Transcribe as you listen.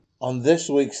On this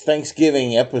week's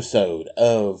Thanksgiving episode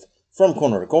of From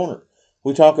Corner to Corner,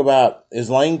 we talk about,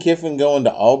 is Lane Kiffin going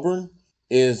to Auburn?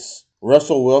 Is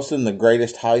Russell Wilson the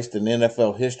greatest heist in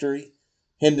NFL history?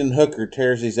 Hendon Hooker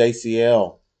tears his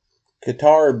ACL.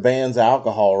 Qatar bans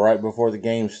alcohol right before the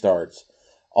game starts.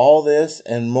 All this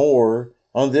and more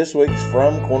on this week's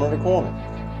From Corner to Corner.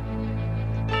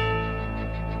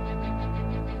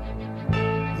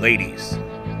 Ladies,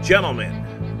 gentlemen,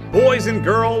 boys and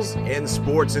girls, and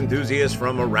sports enthusiasts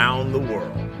from around the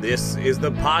world, this is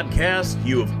the podcast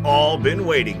you have all been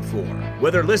waiting for.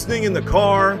 Whether listening in the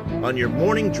car, on your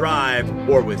morning drive,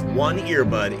 or with one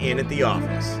earbud in at the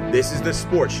office, this is the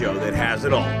sports show that has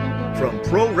it all. From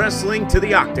pro wrestling to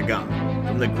the octagon,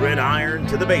 from the gridiron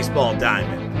to the baseball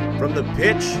diamond, from the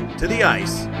pitch to the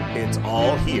ice, it's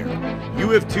all here. You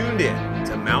have tuned in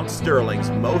to Mount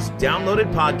Sterling's most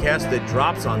downloaded podcast that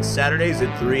drops on Saturdays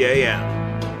at 3 a.m.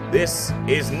 This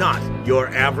is not your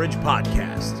average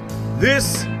podcast.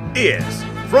 This is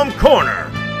From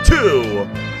Corner to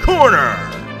Corner.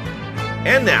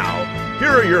 And now, here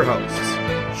are your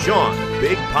hosts, Sean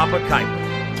Big Papa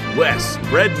Kuiper, Wes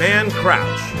Breadman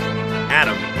Crouch,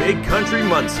 Adam Big Country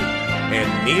Muncie,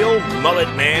 and Neil Mullet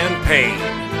Man Payne.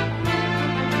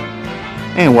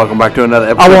 And welcome back to another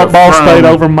episode. I want Ball State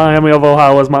over Miami of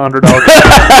Ohio as my underdog.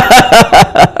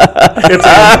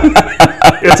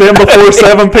 It's in before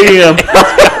 7 p.m.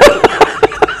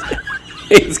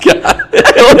 He's got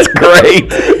it. Was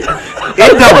great.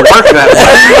 It doesn't work that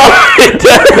way.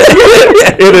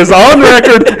 It is on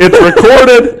record. It's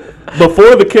recorded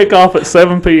before the kickoff at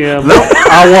 7 p.m. Nope.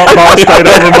 I want Ball State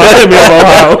over Miami of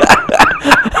Ohio.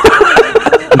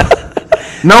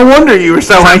 No wonder you were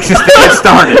so anxious to get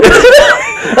started.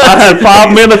 I had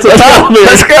 5 minutes of time.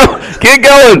 Let's go. Get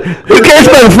going. Who cares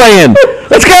about the fan?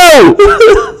 Let's go.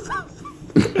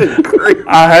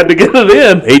 I had to get it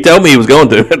in. He told me he was going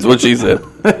to. That's what she said.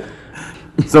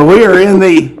 So we are in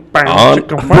the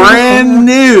brand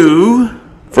new,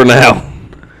 for now,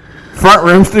 Front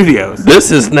Room Studios.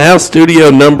 this is now studio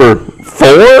number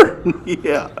 4?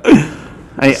 Yeah.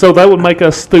 So that would make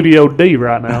us Studio D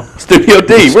right now. Studio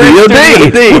D. We're in Studio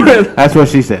D. That's what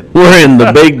she said. We're in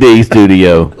the Big D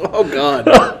studio. Oh, God.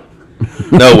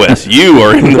 No, Wes, you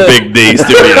are in the Big D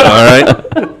studio, all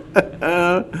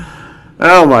right?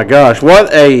 Oh, my gosh.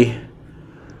 What a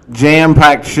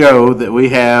jam-packed show that we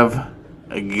have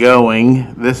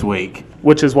going this week.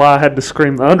 Which is why I had to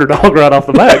scream the underdog right off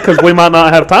the bat, because we might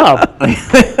not have time.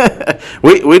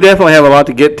 We definitely have a lot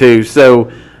to get to.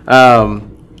 So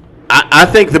I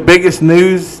think the biggest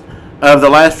news of the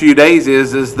last few days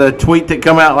is the tweet that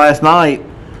come out last night.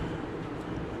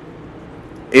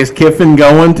 Is Kiffin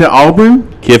going to Auburn?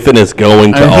 Kiffin is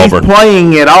going to Auburn. He's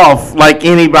playing it off like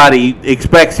anybody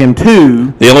expects him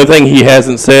to. The only thing he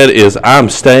hasn't said is, I'm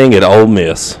staying at Ole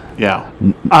Miss. Yeah.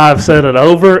 I've said it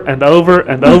over and over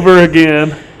and over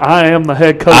again. I am the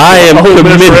head coach I of am the Ole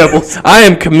Miss Rebels. I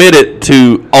am committed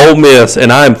to Ole Miss,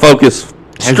 and I am focused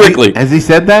strictly. Has he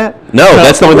said that? No,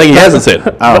 that's the only thing he hasn't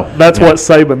said. Oh, That's what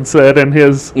Saban said in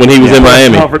his When he was in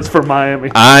Miami. conference for Miami.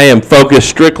 I am focused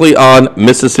strictly on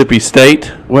Mississippi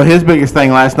State. Well, his biggest thing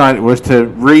last night was to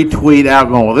retweet out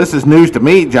going, well, this is news to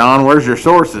me, John. Where's your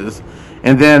sources?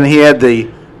 And then he had the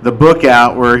book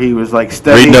out where he was like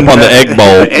studying. Reading up on the Egg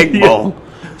Bowl. The Egg Bowl.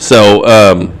 So,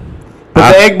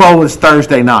 But the Egg Bowl was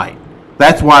Thursday night.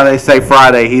 That's why they say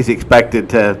Friday he's expected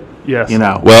to, Yes.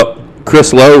 well,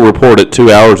 Chris Lowe reported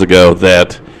 2 hours ago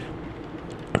that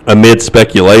amid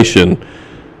speculation,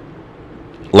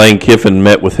 Lane Kiffin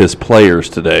met with his players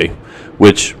today,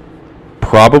 which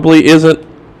probably isn't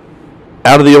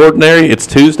out of the ordinary. It's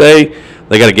Tuesday.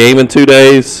 They got a game in 2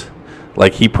 days.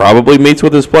 Like, he probably meets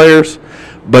with his players.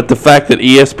 But the fact that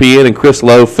ESPN and Chris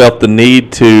Lowe felt the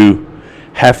need to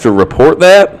have to report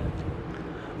that,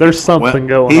 There's something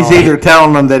going he's on. either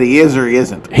telling them that he is or he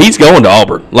isn't. he's going to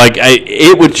Auburn. Like,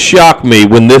 it would shock me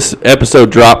when this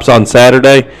episode drops on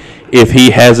Saturday if he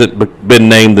hasn't been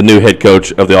named the new head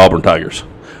coach of the Auburn Tigers.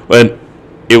 When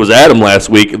it was Adam last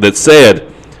week that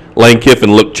said Lane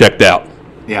Kiffin looked checked out.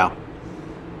 Yeah.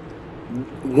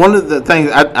 One of the things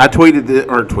I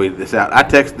tweeted this out. I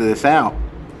texted this out.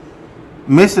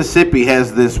 Mississippi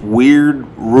has this weird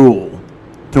rule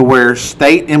to where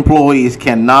state employees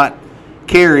cannot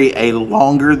carry a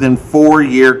longer than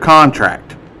 4-year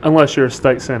contract. Unless you're a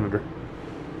state senator.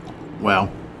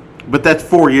 Well, but that's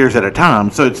 4 years at a time,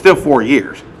 so it's still 4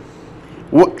 years.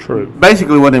 True.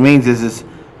 Basically what it means is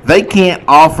they can't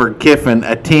offer Kiffin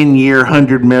a 10-year,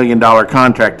 $100 million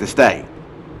contract to stay.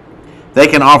 They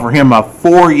can offer him a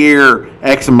 4-year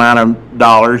X amount of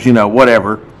dollars,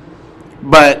 whatever.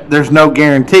 But there's no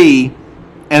guarantee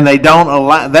and they don't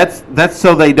allow. That's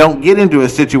so they don't get into a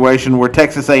situation where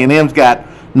Texas A&M's got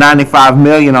 $95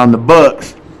 million on the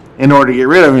books in order to get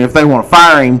rid of him. If they want to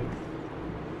fire him,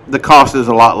 the cost is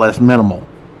a lot less minimal.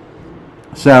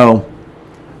 So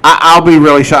I'll be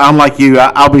really shocked. I'm like you.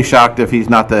 I'll be shocked if he's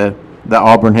not the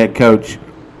Auburn head coach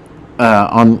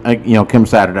on come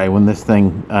Saturday when this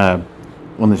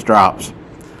drops.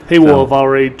 He will have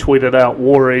already tweeted out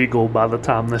War Eagle by the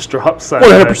time this drops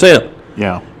Saturday. 100%.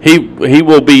 Yeah. He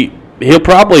will be. He'll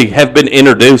probably have been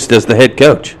introduced as the head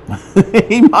coach.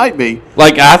 He might be.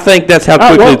 Like, I think that's how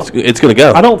quickly it's going to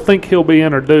go. I don't think he'll be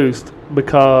introduced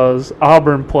because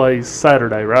Auburn plays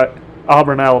Saturday, right?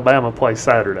 Auburn, Alabama plays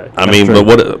Saturday. I mean, but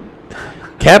what?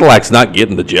 Cadillac's not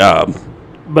getting the job.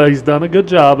 But he's done a good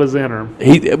job as interim.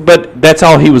 But that's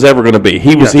all he was ever going to be.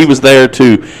 He was there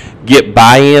to get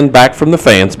buy-in back from the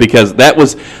fans because that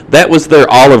was their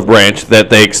olive branch that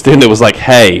they extended. It was like,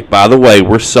 hey, by the way,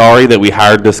 we're sorry that we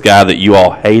hired this guy that you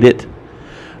all hated.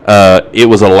 It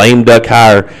was a lame duck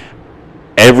hire.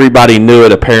 Everybody knew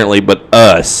it apparently, but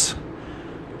us,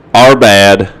 our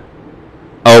bad.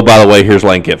 Oh, by the way, here's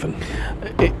Lane Kiffin.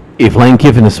 If Lane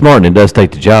Kiffin is smart and does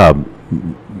take the job,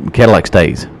 Cadillac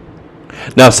stays.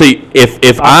 Now, see,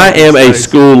 if I am a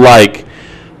school like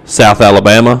South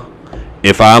Alabama,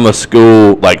 if I'm a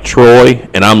school like Troy,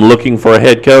 and I'm looking for a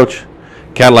head coach,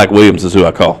 Cadillac Williams is who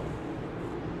I call.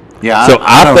 Yeah, so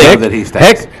I don't think know that he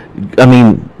stays. Heck, I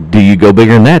mean, do you go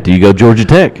bigger than that? Do you go Georgia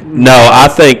Tech? No, I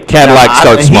think Cadillac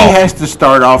starts small. He has to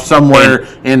start off somewhere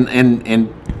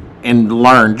and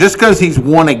learn. Just because he's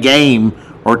won a game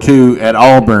or two at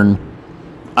Auburn,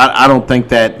 I don't think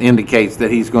that indicates that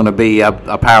he's going to be a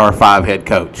Power 5 head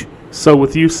coach. So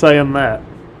with you saying that,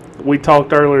 we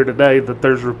talked earlier today that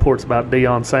there's reports about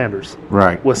Deion Sanders.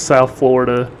 Right. With South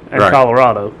Florida and Right.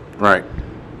 Colorado. Right.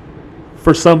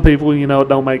 For some people, it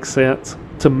don't make sense.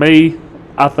 To me,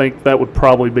 I think that would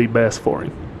probably be best for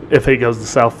him if he goes to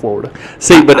South Florida.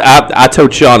 See, but I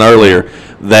told Sean earlier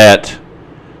that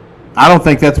I don't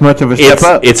think that's much of a step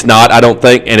up. It's not, I don't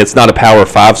think, and it's not a Power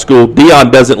 5 school.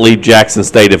 Deion doesn't leave Jackson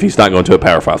State if he's not going to a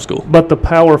Power 5 school. But the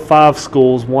Power 5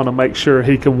 schools want to make sure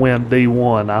he can win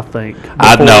D1, I think,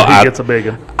 I before know, he gets a big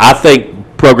one. I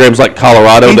think programs like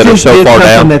Colorado He that are just so did far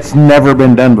something down. that's never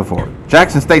been done before.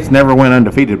 Jackson State's never went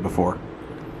undefeated before,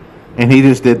 and he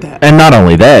just did that. And not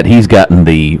only that, he's gotten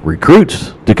the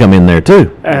recruits to come in there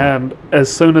too. And as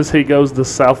soon as he goes to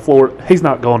South Florida, he's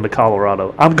not going to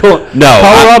Colorado.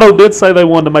 Colorado did say they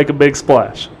wanted to make a big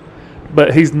splash,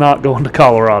 but he's not going to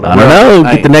Colorado. I don't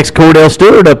know. Get the next Cordell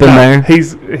Stewart up in there.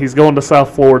 He's going to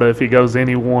South Florida if he goes to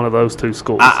any one of those two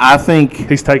schools. I think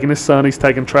He's taking his son. He's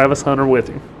taking Travis Hunter with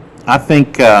him. I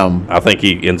think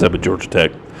he ends up at Georgia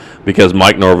Tech because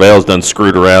Mike Norvell's done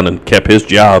screwed around and kept his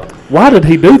job. Why did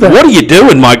he do that? What are you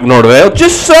doing, Mike Norvell?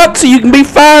 Just suck so you can be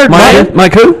fired, man.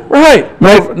 Mike who? Right,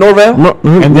 Norvell.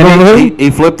 and then he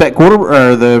flipped that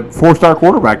the 4-star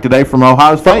quarterback today from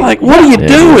Ohio State. Like, what are you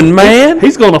doing, man?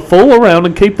 He's going to fool around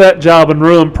and keep that job and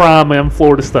ruin Prime in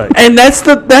Florida State. And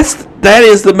that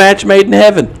is the match made in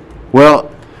heaven. Well,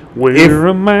 We're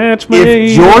a match made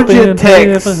if Georgia in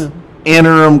Tech's heaven.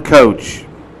 interim coach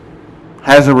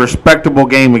has a respectable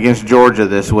game against Georgia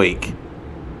this week,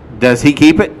 does he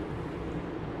keep it?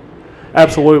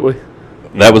 Absolutely.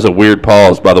 That was a weird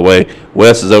pause, by the way.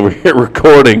 Wes is over here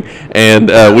recording, and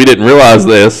we didn't realize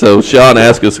this, so Sean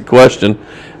asked us a question,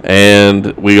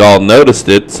 and we all noticed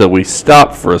it, so we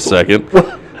stopped for a second.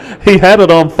 He had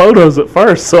it on photos at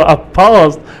first, so I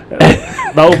paused.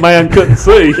 The old man couldn't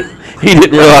see. He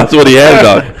didn't realize what he had it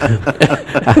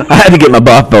on. I had to get my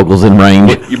bifocals in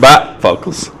range. Your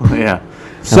bifocals. Yeah.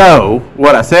 So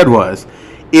what I said was,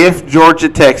 if Georgia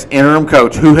Tech's interim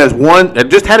coach, who has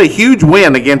just had a huge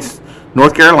win against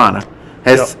North Carolina,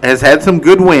 has had some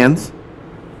good wins,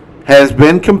 has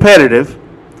been competitive,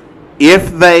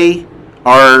 if they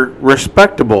are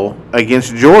respectable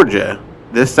against Georgia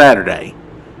this Saturday,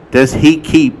 does he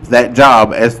keep that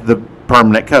job as the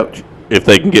permanent coach? If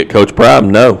they can get Coach Prime,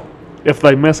 no. If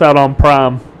they miss out on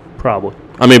Prime, probably.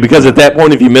 I mean, because at that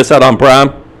point, if you miss out on Prime,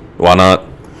 why not?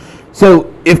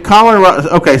 So if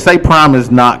Colorado, say Prime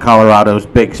is not Colorado's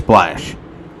big splash,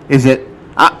 is it?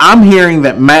 I'm hearing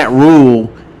that Matt Rule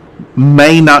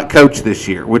may not coach this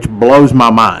year, which blows my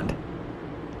mind.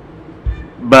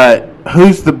 But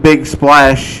who's the big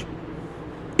splash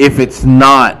if it's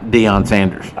not Deion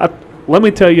Sanders? Let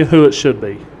me tell you who it should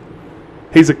be.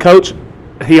 He's a coach.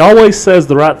 He always says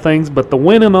the right things, but the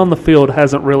winning on the field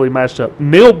hasn't really matched up.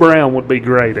 Neil Brown would be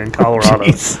great in Colorado.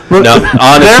 No,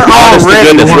 They're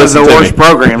already one of the worst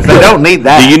programs. They don't need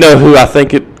that. Do you know who I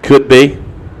think it could be?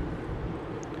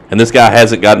 And this guy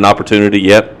hasn't got an opportunity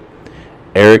yet.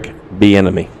 Eric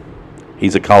Bieniemy.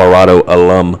 He's a Colorado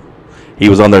alum. He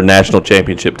was on their national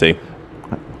championship team.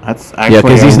 That's actually Yeah,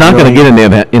 because he's not going to get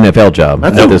an NFL job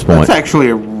at this point. That's actually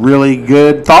a really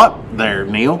good thought there,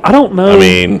 Neil. I don't know. I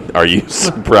mean, are you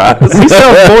surprised? he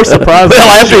sounds more surprised.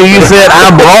 Well, after you said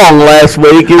I'm wrong last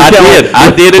week,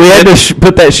 I did. We had to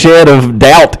put that shed of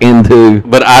doubt into.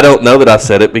 But I don't know that I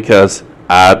said it because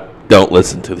I don't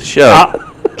listen to the show.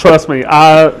 Trust me,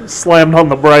 I slammed on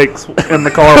the brakes in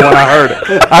the car when I heard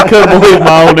it. I couldn't believe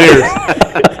my own ears.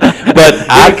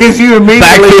 But Because you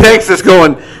immediately text us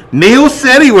going, Neil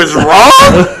said he was wrong?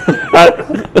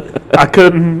 I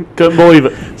couldn't believe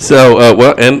it. so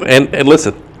well, and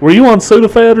listen, Were you on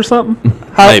Sudafed or something?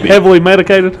 How Maybe. heavily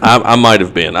medicated? I might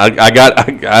have been. I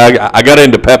got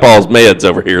into Pepal's meds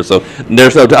over here, so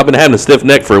I've been having a stiff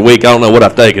neck for a week. I don't know what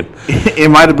I've taken. It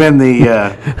might have been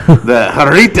the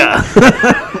Harita.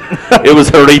 It was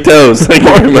Doritos. Thank you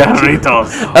very much.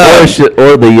 Doritos.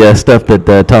 Or the stuff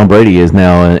that Tom Brady is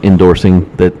now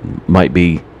endorsing that might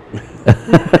be.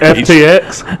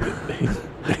 FTX?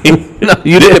 No,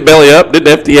 you didn't belly up.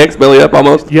 Didn't FTX belly up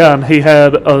almost? Yeah, and he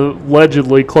had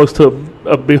allegedly close to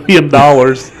 $1 billion.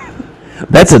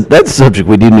 That's a subject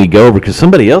we do need to go over because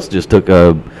somebody else just took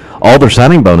all their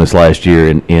signing bonus last year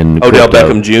in Odell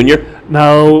crypto. Beckham Jr.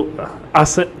 No, I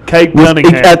said Cade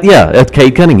Cunningham. That's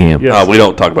Cade Cunningham. Yeah. We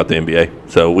don't talk about the NBA,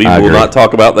 so we I will agree. not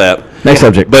talk about that. Next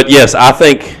subject. But yes, I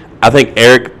think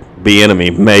Eric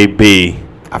Bieniemy may be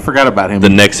I forgot about him. the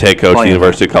next head coach of the Playing.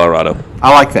 University of Colorado.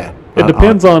 I like that. It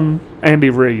depends on Andy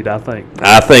Reid, I think.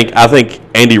 I think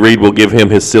Andy Reid will give him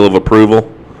his seal of approval,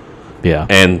 Yeah,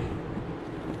 and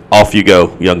off you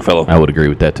go, young fellow. I would agree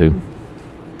with that too.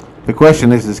 The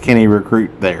question is can he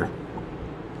recruit there?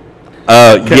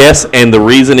 Yes, and the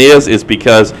reason is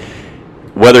because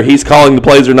whether he's calling the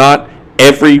plays or not,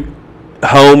 every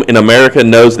home in America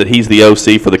knows that he's the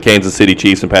OC for the Kansas City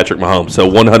Chiefs and Patrick Mahomes. So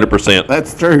 100%.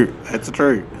 That's true. That's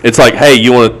true. It's like, hey,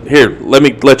 you want to here? Let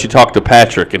me let you talk to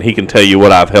Patrick, and he can tell you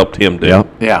what I've helped him do.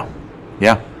 Yeah.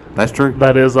 Yeah. That's true.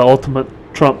 That is the ultimate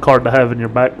trump card to have in your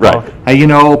back Right. pocket. Hey, you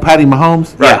know old Patty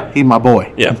Mahomes? Right. Yeah, he's my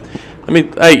boy. Yeah. I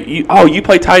mean, hey, you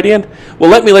play tight end?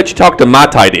 Well, let me let you talk to my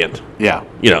tight end. Yeah.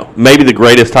 Maybe the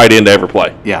greatest tight end to ever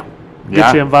play. Yeah.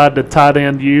 Get you invited to Tight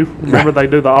End U. Remember they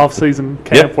do the off-season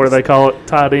camp Yep. where they call it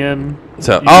Tight End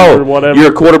So, U or whatever.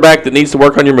 you're a quarterback that needs to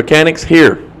work on your mechanics?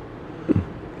 Here,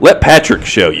 let Patrick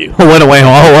show you. Wait.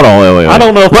 I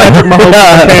don't know if Patrick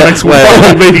Mahomes' mechanics would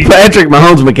probably be. Patrick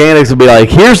Mahomes' mechanics would be like,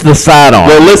 here's the sidearm.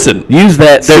 Well, listen. Use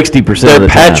that 60% of They're the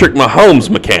Patrick time. Mahomes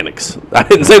mechanics. I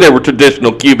didn't say they were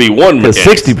traditional QB1 Because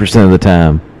mechanics. 60% of the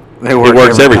time. They It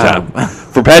works every time.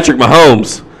 For Patrick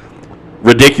Mahomes,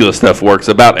 ridiculous stuff works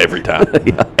about every time.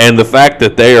 And the fact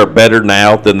that they are better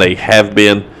now than they have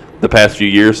been the past few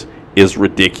years is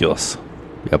ridiculous.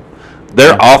 Yep.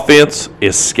 Their offense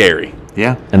is scary.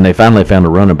 Yeah. And they finally found a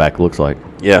running back, looks like.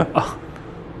 Yeah.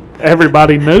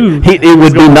 Everybody knew. It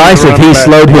would be gonna be nice if he running back.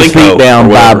 slowed his Plinko feet down or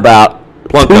by whatever. about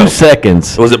Plunko. 2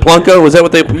 seconds. Was it Plunko? Was that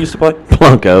what they used to play?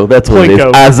 Plunko, that's what it is.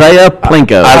 Plinko. Isaiah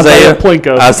Plinko. Isaiah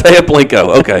Plinko. Isaiah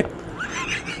Plinko. Okay.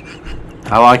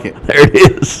 I like it. There it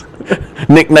is.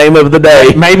 Nickname of the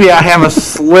day. Maybe I have a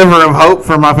sliver of hope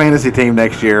for my fantasy team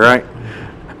next year, right?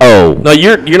 Oh. No,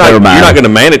 you're Never mind. not going to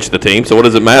manage the team, so what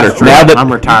does it matter? Now that,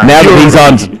 I'm retired. Now that he's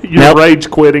on You're now, rage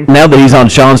quitting. now that he's on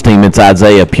Sean's team, it's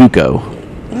Isaiah Puko.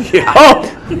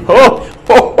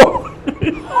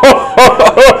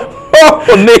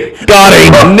 Got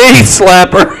him. Knee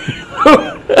slapper.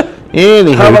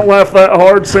 Haven't laughed that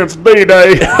hard since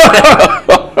D-Day.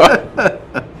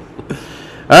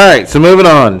 All right, so moving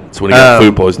on. That's when he got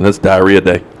food poisoning. That's diarrhea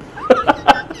day.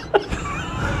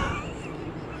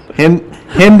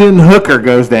 Hendon Hooker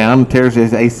goes down, tears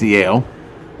his ACL,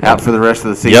 out for the rest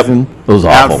of the Yep. season. It was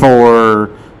awful. Out for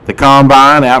the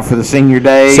combine, out for the senior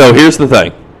day. So here's the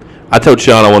thing. I told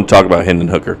Sean I want to talk about Hendon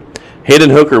Hooker. Hendon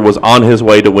Hooker was on his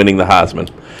way to winning the Heisman.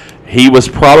 He was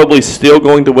probably still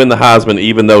going to win the Heisman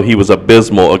even though he was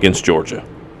abysmal against Georgia.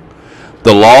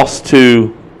 The loss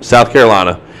to South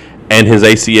Carolina and his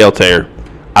ACL tear,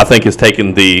 I think, has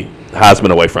taken the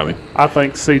Heisman away from him. I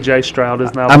think C.J. Stroud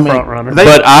is now the front runner.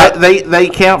 They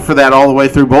count for that all the way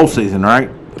through bowl season, right?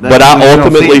 But I You don't see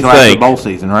ultimately it till after think- bowl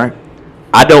season, right?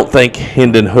 I don't think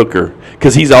Hendon Hooker,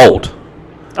 because he's old.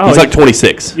 Oh, He's like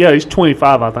 26. Yeah, he's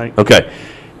 25, I think. Okay.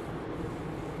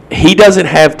 He doesn't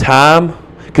have time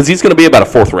because he's going to be about a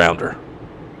fourth rounder,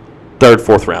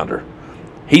 fourth rounder.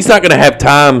 He's not going to have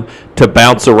time to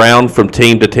bounce around from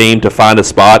team to team to find a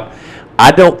spot.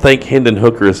 I don't think Hendon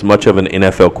Hooker is much of an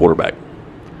NFL quarterback.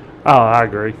 Oh, I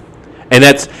agree. And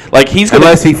that's like he's going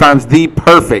Unless he finds the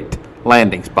perfect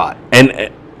landing spot.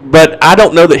 but I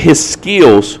don't know that his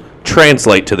skills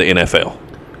translate to the NFL?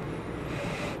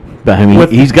 But I mean,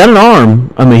 he's got an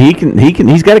arm. I mean,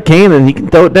 he's got a cannon. He can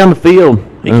throw it down the field.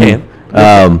 He can.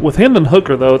 With Hendon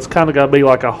Hooker, though, it's kind of got to be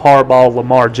like a Harbaugh,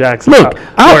 Lamar Jackson, Look,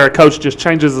 where a coach just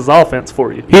changes his offense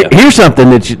for you. Here's something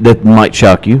that might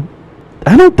shock you.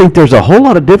 I don't think there's a whole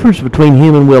lot of difference between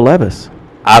him and Will Levis.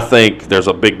 I think there's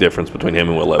a big difference between him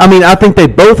and Will Levis. I mean, I think they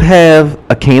both have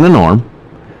a cannon arm.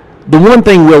 The one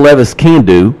thing Will Levis can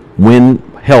do when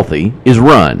healthy is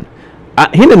run.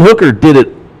 Hendon Hooker did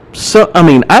it. So I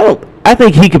mean, I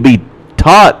think he could be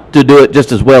taught to do it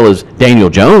just as well as Daniel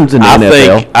Jones in the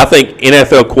NFL. I think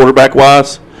NFL quarterback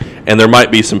wise, and there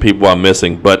might be some people I'm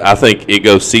missing, but I think it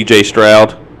goes C.J.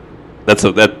 Stroud.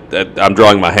 I'm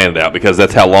drawing my hand out because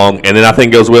that's how long, and then I think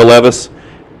it goes Will Levis,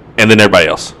 and then everybody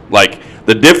else. Like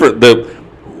the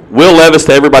Will Levis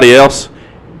to everybody else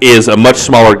is a much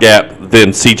smaller gap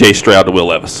than C.J. Stroud to Will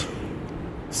Levis.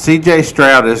 C.J.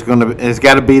 Stroud has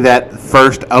got to be that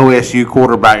first OSU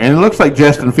quarterback, and it looks like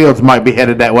Justin Fields might be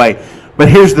headed that way. But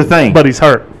here's the thing. But he's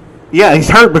hurt. Yeah, he's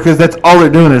hurt because that's all they're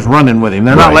doing is running with him.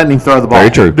 They're not letting him throw the ball.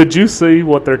 Very true. Did you see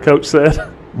what their coach said?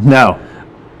 No.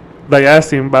 They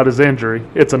asked him about his injury.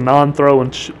 It's a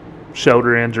non-throwing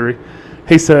shoulder injury.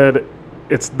 He said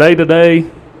it's day-to-day.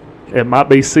 It might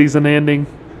be season-ending.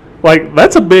 Like,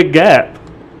 that's a big gap.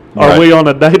 Are we on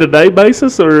a day-to-day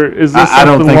basis, or is this I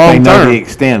don't something think they know long-term? the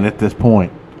extent at this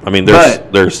point. I mean,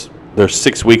 there's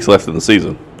 6 weeks left in the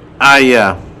season.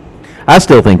 I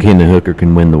still think Hendon Hooker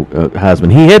can win the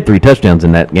Heisman. He had 3 touchdowns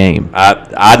in that game.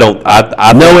 I don't.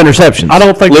 No interceptions. I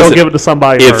don't think Listen, they'll give it to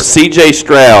somebody If hurt. C.J.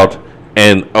 Stroud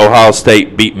and Ohio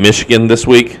State beat Michigan this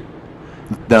week,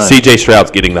 Done. C.J. Stroud's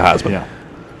getting the Heisman. Yeah.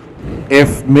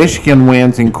 If Michigan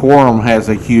wins and Corum has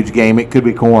a huge game, it could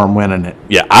be Corum winning it.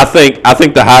 Yeah, I think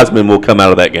the Heisman will come out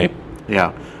of that game.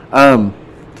 Yeah.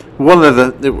 One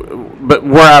of but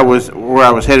where I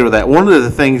was headed with that, one of the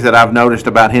things that I've noticed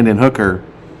about Hendon Hooker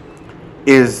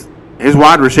is his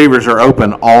wide receivers are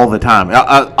open all the time,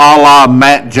 a la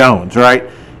Matt Jones, right?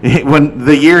 When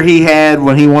the year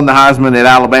when he won the Heisman at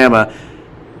Alabama,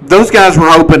 those guys were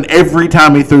open every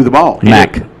time he threw the ball.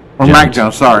 Mac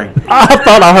Jones, sorry. I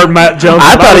thought I heard Matt Jones.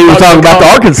 I thought he was talking about the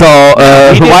Arkansas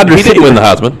wide He receiver. didn't win the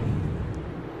Heisman,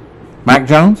 Mac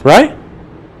Jones? right?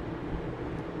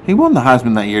 He won the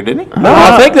Heisman that year, didn't he? No,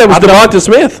 I think that was Devonta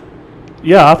Smith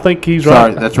Yeah, I think he's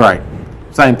Sorry, right. that's right.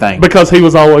 Same thing. Because he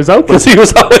was always open. because he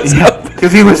was always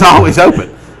Because he was always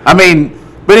open. I mean,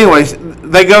 but anyways,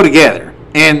 they go together.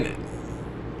 And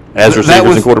as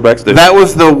receivers and quarterbacks do. that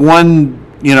was the one,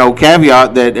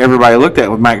 caveat that everybody looked at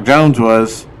with Mac Jones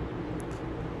was,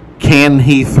 can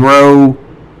he throw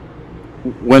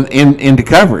when into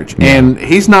coverage? And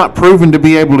he's not proven to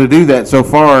be able to do that so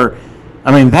far.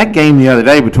 I mean, that game the other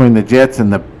day between the Jets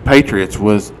and the Patriots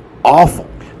was awful.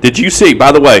 Did you see,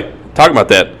 by the way, talking about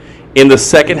that, in the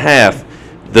second half,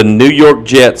 the New York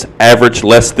Jets averaged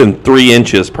less than 3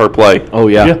 inches per play. Oh,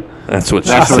 yeah. Yeah. That's what she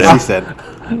That's said. what she said.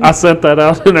 I sent that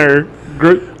out in our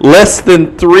group. Less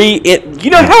than 3 You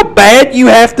know how bad you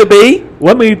have to be?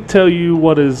 Let me tell you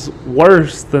what is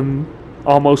worse than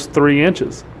almost 3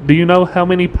 inches. Do you know how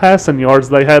many passing yards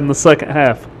they had in the second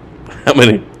half? How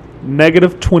many?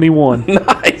 Negative 21.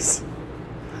 Nice.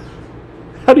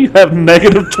 How do you have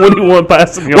negative 21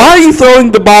 passing yards? Why are you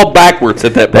throwing the ball backwards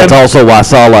at that point? That's also why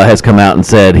Saleh has come out and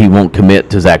said he won't commit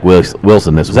to Zach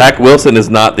Wilson this week. Zach Wilson is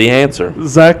not the answer.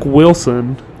 Zach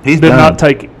Wilson He's did done. not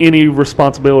take any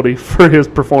responsibility for his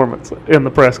performance in the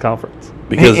press conference.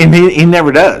 Because And he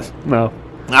never does. No.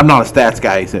 I'm not a stats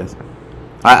guy, he says.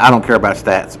 I don't care about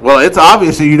stats. Well, it's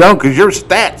obvious that you don't because your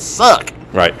stats suck.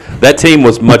 right, that team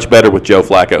was much better with Joe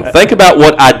Flacco. Think about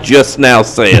what I just now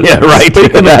said. Yeah, right.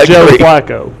 Speaking I of Joe agree.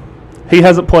 Flacco, he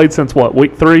hasn't played since what,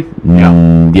 week 3?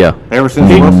 Yeah. Ever since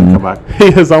Wilson come back.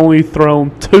 He has only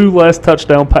thrown 2 less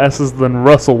touchdown passes than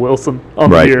Russell Wilson on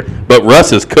Right. the year. But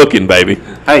Russ is cooking, baby.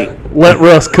 Hey, Let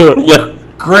Russ cook.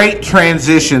 great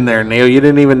transition there, Neil. You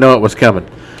didn't even know it was coming.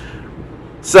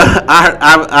 So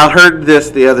I heard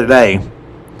this the other day.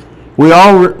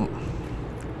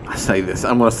 I say this.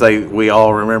 I'm going to say we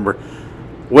all remember.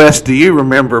 Wes, do you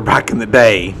remember back in the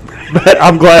day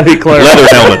I'm glad he clarified. Leather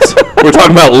helmets. We're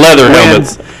talking about leather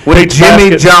helmets. when Big Jimmy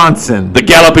basket. Johnson The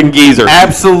Galloping Geezer.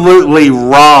 absolutely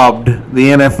robbed the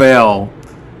NFL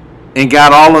and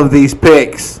got all of these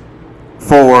picks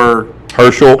for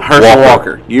Herschel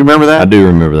Walker? You remember that? I do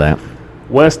remember that.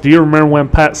 Wes, do you remember when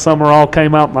Pat Summerall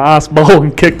came out in the ice bowl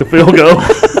and kicked the field goal?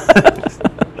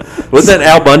 Was that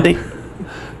Al Bundy?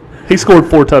 He scored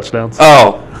 4 touchdowns.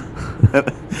 Oh,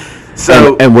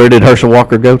 So And where did Herschel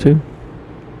Walker go to?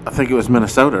 I think it was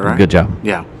Minnesota, right? Good job.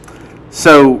 Yeah.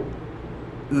 So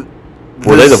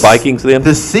Were they the Vikings then?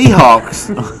 The Seahawks.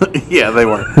 Yeah, they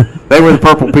were. They were the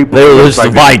purple people. They were just the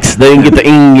Vikes. They didn't get the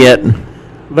ing yet.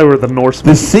 They were the The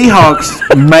Norsemen. Seahawks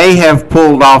may have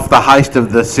pulled off the heist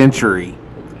of the century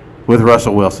with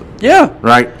Russell Wilson, Yeah.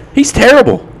 right? He's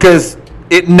terrible. Because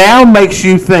it now makes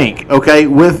you think, okay,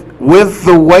 with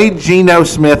the way Geno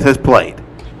Smith has played,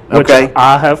 Which okay?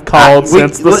 I have called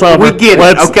since the summer. We get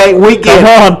Let's- it, okay? We get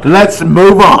come it. Let's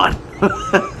move on.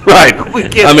 Right. We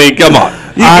get I it. mean, come on.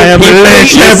 I am the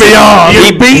champion.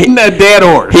 You're beating a dead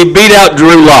horse. He beat out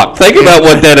Drew Lock. Think about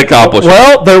what that accomplished.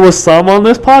 Well, there was some on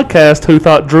this podcast who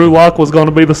thought Drew Lock was going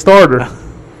to be the starter.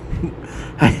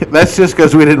 That's just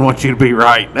because we didn't want you to be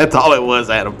right. That's all it was,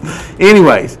 Adam.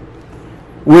 Anyways,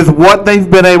 with what they've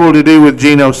been able to do with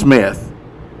Geno Smith,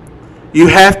 you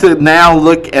have to now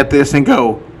look at this and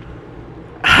go,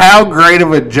 how great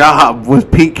of a job was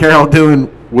Pete Carroll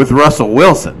doing with Russell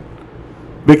Wilson?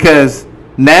 Because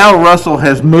now Russell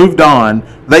has moved on.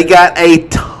 They got a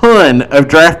ton of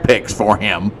draft picks for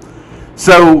him.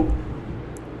 So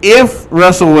if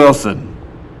Russell Wilson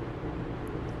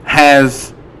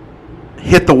has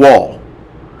hit the wall,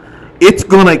 it's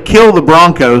going to kill the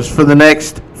Broncos for the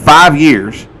next 5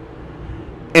 years.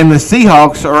 And the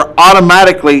Seahawks are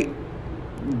automatically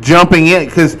jumping in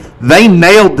because they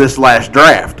nailed this last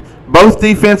draft. Both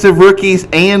defensive rookies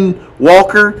and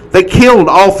Walker, they killed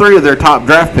all three of their top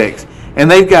draft picks. And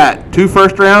they've got 2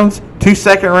 first rounds, 2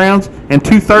 second rounds, and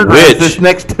 2 third rounds this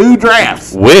next 2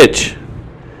 drafts. Which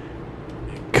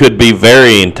could be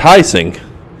very enticing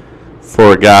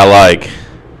for a guy like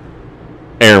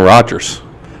Aaron Rodgers,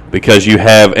 because you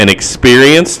have an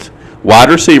experienced wide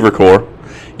receiver core,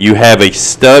 you have a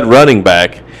stud running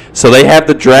back, so they have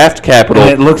the draft capital.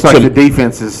 And it looks like the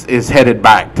defense is headed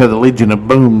back to the Legion of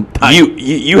Boom type.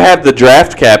 You have the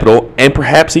draft capital and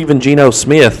perhaps even Geno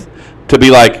Smith to be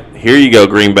like, here you go,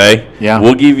 Green Bay. Yeah.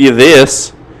 We'll give you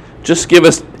this. Just give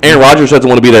us. Aaron Rodgers doesn't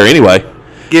want to be there anyway.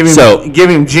 Give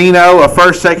him Geno, a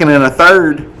first, second, and a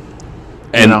third.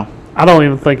 And I don't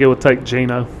even think it would take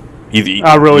Geno. you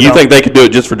I really don't. think they could do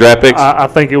it just for draft picks? I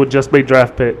think it would just be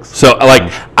draft picks. So,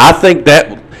 like, I think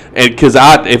that, and because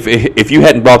if you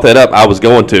hadn't brought that up, I was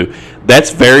going to.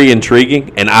 That's very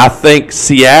intriguing, and I think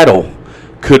Seattle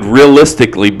could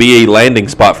realistically be a landing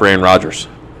spot for Aaron Rodgers.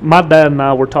 My dad and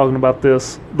I were talking about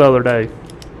this the other day.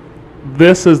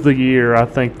 This is the year I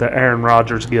think that Aaron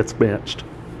Rodgers gets benched.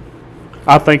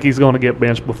 I think he's going to get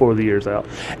benched before the year's out.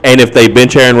 And if they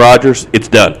bench Aaron Rodgers, it's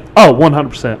done. Oh,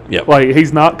 100%. Yep. Like,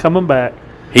 he's not coming back.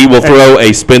 He will throw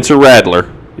a Spencer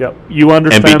Rattler. Yep. You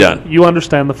understand, And be done. You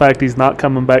understand the fact he's not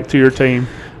coming back to your team,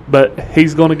 but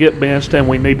he's going to get benched, and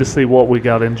we need to see what we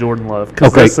got in Jordan Love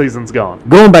because Okay. this season's gone.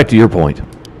 Going back to your point,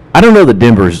 I don't know that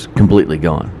Denver's completely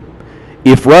gone.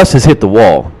 If Russ has hit the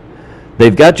wall,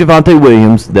 they've got Javonte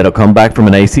Williams that'll come back from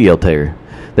an ACL tear.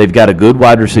 They've got a good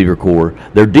wide receiver core.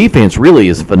 Their defense really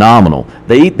is phenomenal.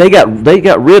 They got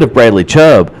rid of Bradley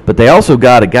Chubb, but they also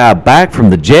got a guy back from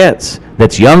the Jets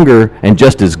that's younger and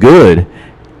just as good,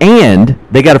 and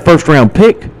they got a first-round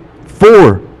pick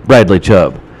for Bradley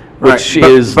Chubb, which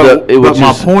is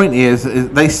my point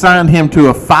is they signed him to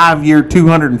a 5-year,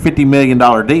 $250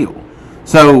 million deal.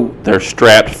 So They're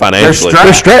strapped financially.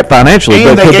 they're strapped financially,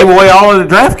 and but they gave away all of the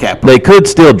draft capital. they could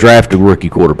still draft a rookie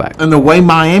quarterback. And the way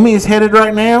Miami is headed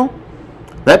right now,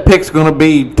 that pick's going to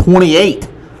be 28.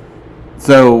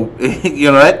 So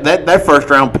that first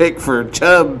round pick for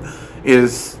Chubb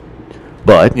is,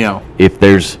 But if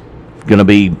there's going to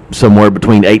be somewhere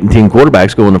between 8 and 10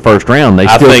 quarterbacks going in the first round, they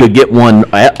still could get one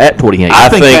at 28. I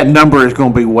think that number is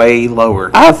going to be way lower.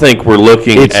 I think we're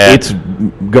looking it's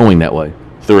going that way.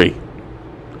 3.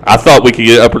 I thought we could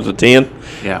get upwards of 10.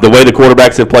 Yeah. The way the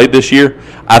quarterbacks have played this year,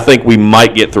 I think we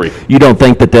might get 3. You don't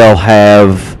think that they'll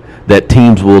have that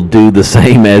teams will do the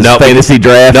same as fantasy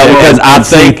draft? No, because I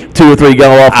think 2 or 3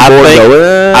 go off the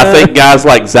board. I think guys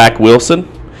like Zach Wilson,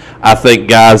 I think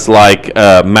guys like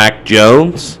Mac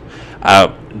Jones,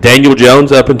 Daniel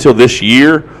Jones up until this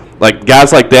year, like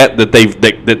guys like that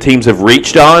that teams have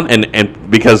reached on,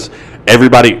 and because if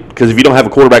you don't have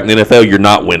a quarterback in the NFL, you're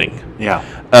not winning. Yeah.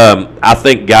 I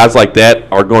think guys like that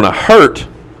are going to hurt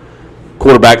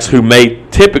quarterbacks who may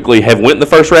typically have went in the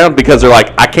first round because they're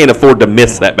like, I can't afford to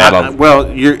miss that bad on.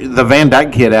 The Van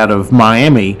Dyke kid out of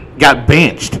Miami got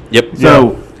benched. Yep. So,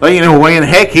 when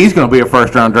heck, he's going to be a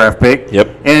first-round draft pick.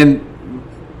 Yep. And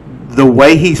the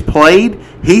way he's played,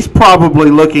 he's probably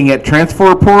looking at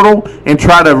transfer portal and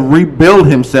try to rebuild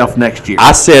himself next year.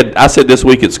 I said this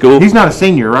week at school. He's not a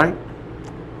senior, right?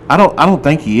 I don't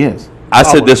think he is. I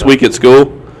said this week at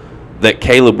school that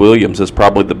Caleb Williams is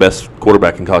probably the best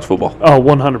quarterback in college football. Oh,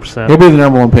 100%. He'll be the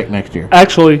number 1 pick next year.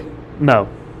 Actually, no.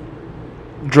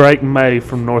 Drake May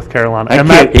from North Carolina. That And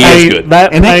kid- He is good.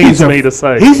 That And that pains kid's me to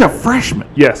say. He's a freshman.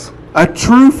 Yes. A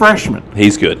true freshman.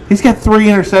 He's good. He's got 3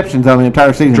 interceptions on the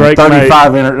entire season. Drake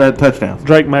 35 touchdowns.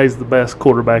 Drake May's the best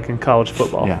quarterback in college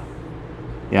football. Yeah.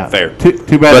 Yeah. Fair. Too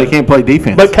bad But- they can't play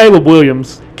defense. But Caleb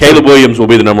Williams, Caleb Williams will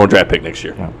be the number 1 draft pick next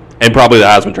year, Yeah. and probably the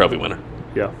Heisman Trophy winner.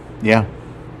 yeah. yeah.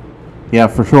 Yeah,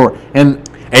 for sure. And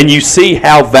And you see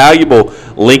how valuable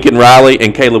Lincoln Riley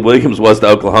and Caleb Williams was to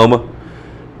Oklahoma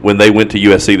when they went to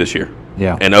USC this year.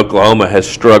 yeah. And Oklahoma has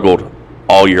struggled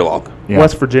all year long. Yeah.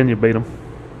 West Virginia beat him.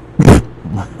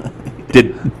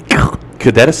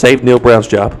 Could that have saved Neil Brown's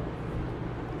job?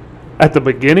 At the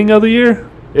beginning of the year,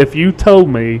 if you told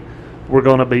me we're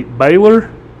going to beat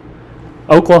Baylor,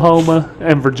 Oklahoma,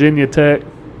 and Virginia Tech,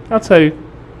 I'd say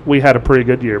we had a pretty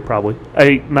good year, probably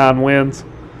 8-9 wins.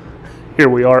 Here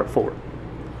we are at 4.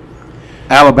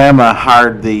 Alabama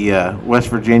hired the West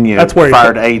Virginia That's where he-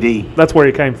 fired AD. That's where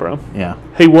he came from. Yeah.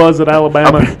 He was at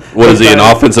Alabama. What is he, an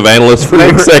offensive analyst for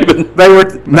Nick Saban?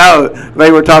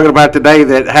 They were talking about today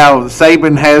that how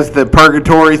Saban has the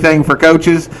purgatory thing for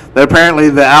coaches. That apparently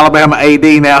the Alabama AD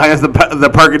now has the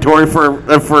purgatory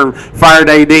for fired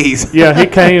ADs. Yeah, he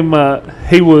came.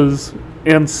 He was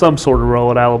in some sort of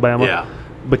role at Alabama. Yeah.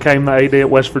 Became the AD at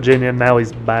West Virginia, and now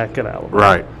he's back at Alabama.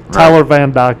 Right. Tyler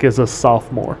Van Dyke is a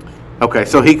sophomore. Okay,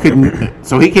 so he couldn't.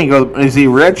 So he can't go. Is he a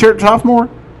redshirt sophomore?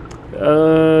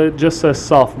 Just says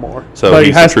sophomore. So But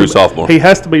he's a true sophomore. He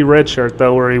has to be redshirt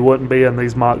though, or he wouldn't be in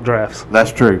these mock drafts.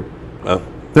 That's true. Oh.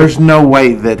 There's no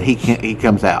way that he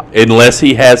comes out. Unless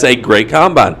he has a great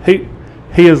combine.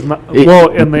 He is not. Well,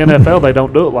 in the NFL, they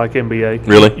don't do it like NBA.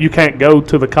 Really? You can't go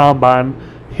to the combine,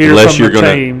 hear Unless from you're the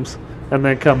gonna- teams, and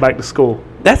then come back to school.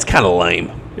 That's kind of lame.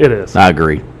 It is. I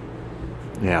agree.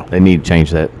 Yeah. They need to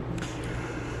change that.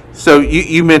 So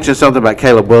you mentioned something about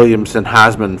Caleb Williams and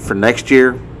Heisman for next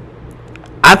year.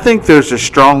 I think there's a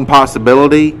strong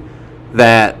possibility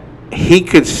that he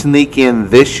could sneak in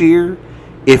this year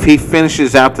if he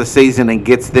finishes out the season and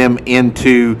gets them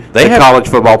into They the have- college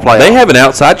football playoff. They have an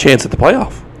outside chance at the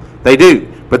playoff. They do,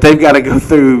 but they've got to go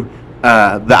through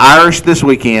the Irish this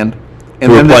weekend.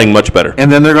 Who are then playing much better.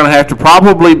 And then they're going to have to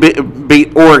probably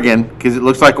beat Oregon because it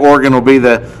looks like Oregon will be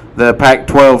the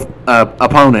Pac-12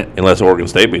 opponent. Unless Oregon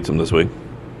State beats them this week.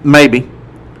 Maybe.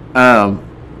 But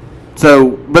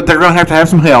they're going to have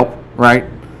some help, right?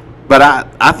 But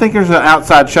I think there's an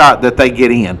outside shot that they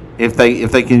get in if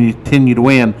they continue to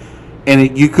win,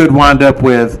 and you could wind up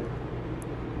with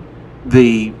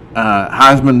the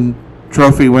Heisman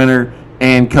Trophy winner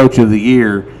and Coach of the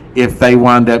Year if they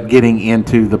wind up getting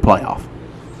into the playoff.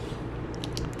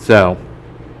 So,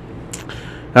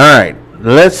 all right,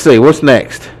 let's see what's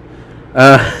next.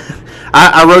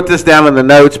 I wrote this down in the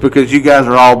notes because you guys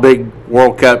are all big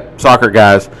World Cup soccer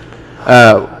guys.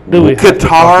 Do we have to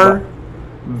talk Qatar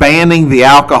banning the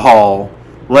alcohol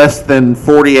less than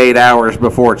 48 hours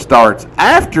before it starts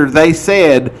after they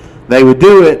said they would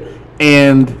do it,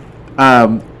 and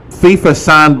FIFA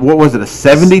signed, what was it, a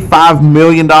 $75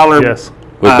 million Yes.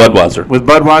 With Budweiser. with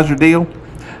Budweiser deal?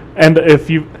 And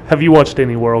have you watched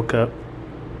any World Cup?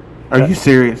 Are you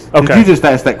serious? Okay. Did you just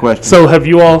ask that question? So have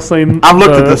you all seen? I've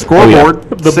looked at the scoreboard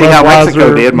to The see how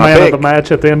Mexico did, my man pick. of the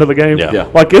match at the end of the game. Yeah.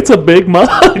 Like it's a big mug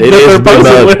that is they're a big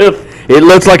posing mug. with. It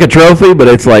looks like a trophy, but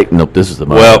it's like, nope, this is the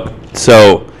mug. Well,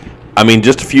 so, I mean,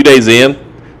 just a few days in,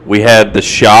 we had the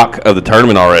shock of the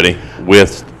tournament already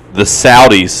with the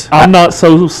Saudis. I'm not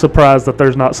so surprised that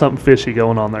there's not something fishy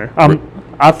going on there.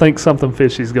 I think something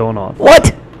fishy's going on.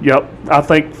 what? Yep. I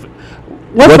think.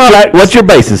 What's your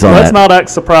basis on Let's that? not act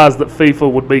surprised that FIFA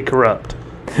would be corrupt.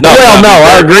 No,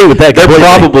 I agree with that They're completely.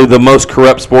 probably the most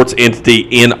corrupt sports entity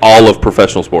in all of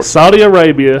professional sports. Saudi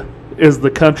Arabia is the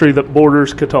country that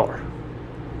borders Qatar.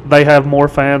 They have more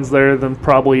fans there than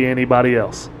probably anybody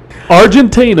else.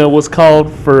 Argentina was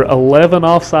called for 11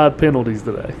 offside penalties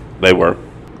today. They were.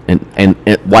 And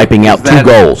wiping out that- 2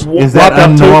 goals. Is that Wiped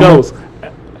out 2 unnormal? goals.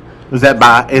 Is that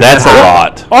by? Is That's that a high?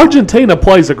 lot. Argentina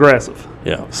plays aggressive.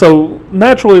 Yeah. So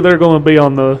naturally they're going to be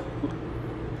on the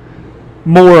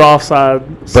more offside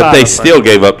side. But they of still things.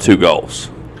 gave up 2 goals.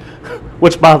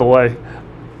 Which, by the way,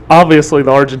 obviously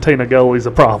the Argentina goalie's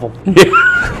a problem.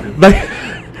 They,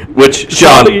 Which,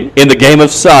 Sean, Saudi- in the game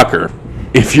of soccer,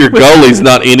 if your goalie's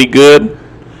not any good,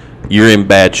 you're in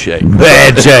bad shape.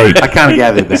 Bad shape. I kind of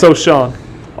gathered that. so, Sean,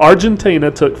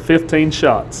 Argentina took 15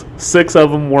 shots. 6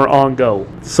 of them were on goal.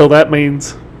 So that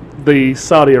means the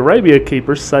Saudi Arabia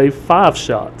keeper saved 5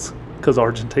 shots because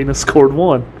Argentina scored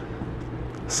 1.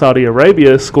 Saudi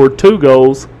Arabia scored 2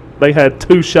 goals. They had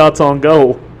 2 shots on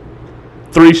goal.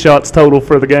 3 shots total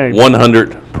for the game.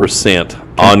 100%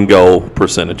 on goal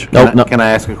percentage. Nope, no. Can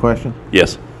I ask a question?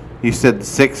 Yes. You said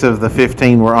 6 of the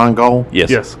 15 were on goal? Yes.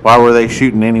 Yes. Why were they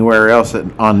shooting anywhere else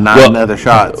on 9 other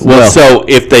shots? Well, so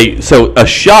a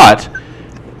shot, That's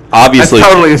obviously.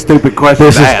 totally a stupid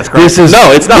question to ask. Right? This is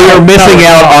No, it's not. We are missing No,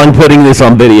 out on putting this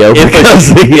on video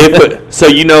because So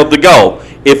you know the goal.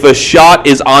 If a shot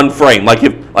is on frame, like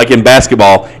in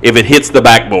basketball, if it hits the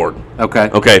backboard. Okay.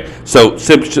 Okay. So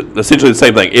essentially the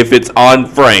same thing. If it's on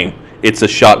frame, it's a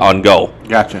shot on goal.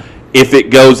 Gotcha. If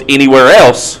it goes anywhere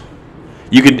else,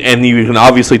 you can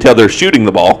obviously tell they're shooting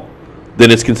the ball,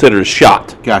 then it's considered a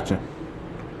shot. Gotcha.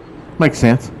 Makes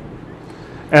sense.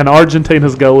 And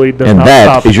Argentina's goalie does and not that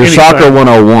stop is your anything. soccer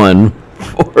 101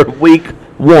 for week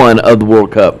 1 of the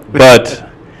World Cup. But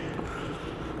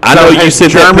I know you has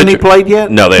sent that Germany picture. played yet?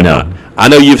 No, they've No. not. I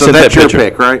know you've So sent that that's your picture.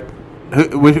 pick, right?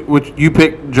 Which you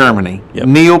picked Germany. Yep.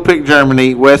 Neil picked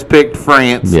Germany. Wes picked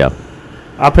France. Yeah.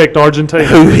 I picked Argentina.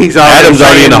 He's already Adam's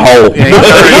already in a hole. Yeah, he's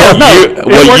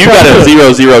already- You got a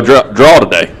 0-0 draw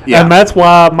today. Yeah. And that's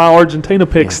why my Argentina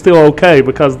pick's still okay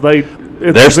because it's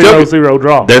They're a still- 0-0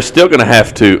 draw. They're still going to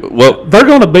have to. Well, They're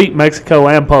going to beat Mexico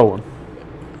and Poland.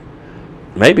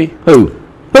 maybe, Who?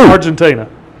 Argentina.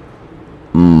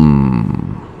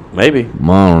 maybe.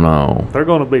 I don't know. They're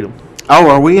going to beat them. Oh,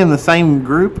 are we in the same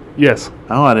group? Yes.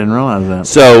 Oh, I didn't realize that.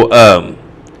 So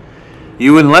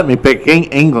You wouldn't let me pick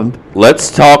England. let's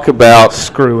talk about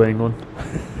Screw England.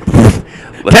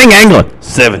 Dang England.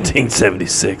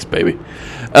 1776, baby.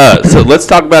 So let's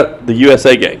talk about the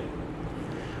USA game.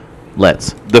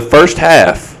 Let's. The first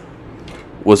half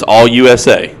was all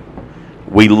USA.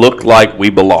 We looked like we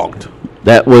belonged.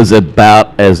 That was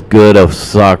about as good of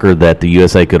soccer that the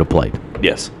USA could have played.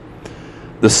 Yes.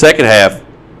 The second half,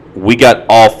 we got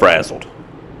all frazzled,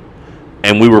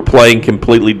 and we were playing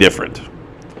completely different.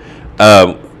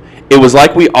 It was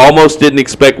like we almost didn't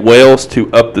expect Wales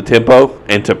to up the tempo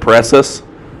and to press us.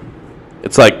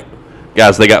 It's like,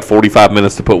 guys, they got 45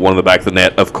 minutes to put one in the back of the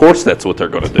net. Of course that's what they're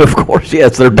going to do. Of course,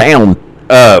 yes, they're down.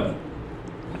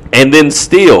 And then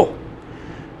still,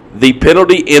 the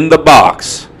penalty in the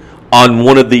box on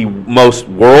one of the most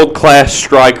world-class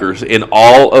strikers in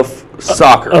all of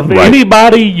soccer. Of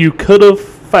anybody you could have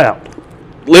found.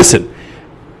 Listen,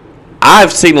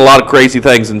 I've seen a lot of crazy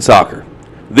things in soccer.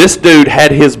 This dude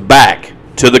had his back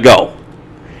to the goal.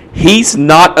 He's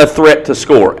not a threat to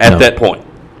score at that point.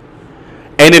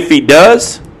 And if he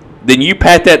does, then you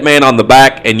pat that man on the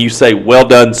back and you say, well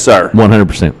done, sir.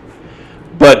 100%.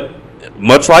 But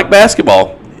much like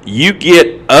basketball, you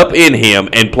get up in him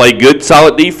and play good,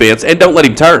 solid defense and don't let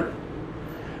him turn.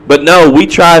 But no, we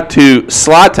tried to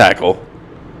slide tackle.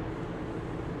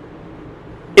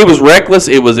 It was reckless.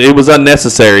 It was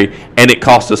unnecessary, and it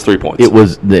cost us 3 points. It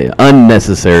was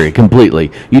unnecessary completely.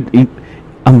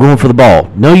 I'm going for the ball.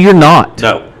 No, you're not.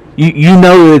 No. You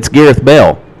know it's Gareth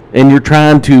Bale, and you're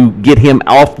trying to get him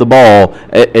off the ball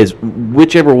as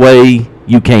whichever way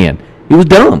you can. It was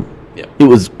dumb. Yeah. It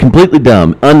was completely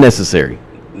dumb, unnecessary.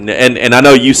 And I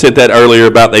know you said that earlier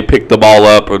about they picked the ball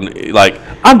up and like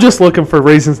I'm just looking for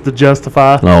reasons to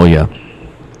justify. Oh yeah.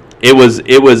 it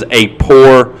was a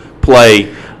poor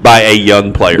play by a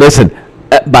young player. Listen,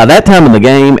 by that time in the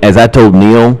game, as I told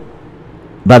Neil,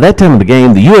 by that time of the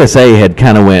game, the USA had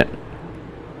kind of went,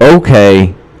 okay,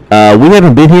 we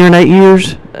haven't been here in 8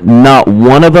 years. Not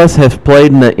one of us has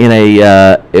played in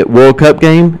a World Cup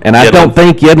game, and I Yedlin. don't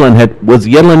think Yedlin was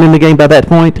Yedlin in the game by that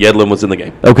point. Yedlin was in the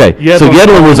game. Okay, so Yedlin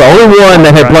Yedlin was the only one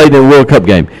that had Right. played in a World Cup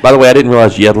game. By the way, I didn't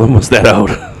realize Yedlin was that old.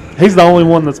 He's the only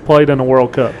one that's played in a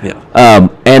World Cup. Yeah.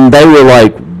 And they were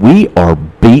like, we are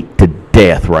beat to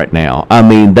death right now. I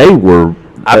mean, they were.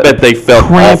 I bet they felt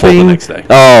awful the cramping. next day.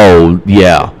 Oh,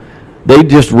 yeah. They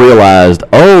just realized,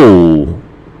 oh,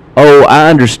 I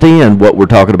understand what we're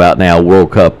talking about now,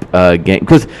 World Cup game.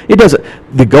 Because it doesn't,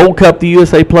 the Gold Cup the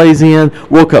USA plays in,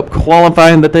 World Cup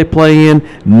qualifying that they play in,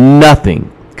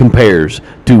 nothing compares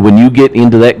to when you get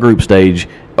into that group stage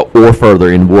or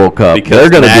further in World Cup. Because they're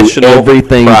going to do national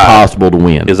everything pride possible to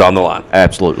win. Is on the line.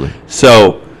 Absolutely.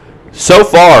 So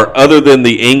far, other than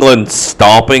the England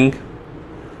stomping,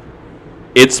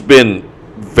 it's been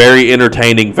very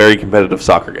entertaining, very competitive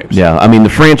soccer games. Yeah, I mean, the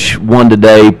French won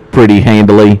today pretty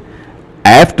handily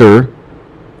after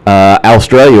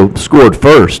Australia scored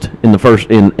first in the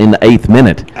 8th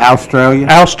minute. Australia.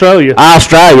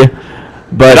 Australia.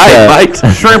 But Mate.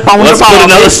 Shrimp on Let's the put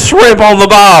barbie. another shrimp on the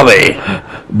barbie.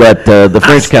 but the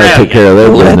French kind of took care of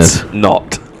their business. Let's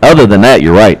not. Other than that,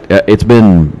 you're right. It's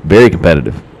been very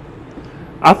competitive.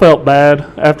 I felt bad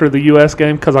after the U.S.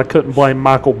 game because I couldn't blame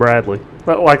Michael Bradley.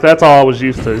 Like, that's all I was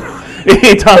used to.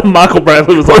 Anytime Michael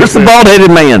Bradley was on Where's the field, bald-headed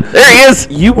man? There he is.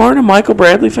 You weren't a Michael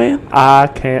Bradley fan? I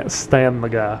can't stand the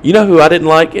guy. You know who I didn't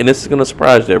like, and this is going to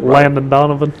surprise everybody. Landon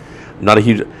Donovan. Not a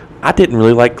huge. I didn't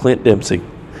really like Clint Dempsey.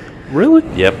 Really?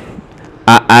 Yep.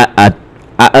 I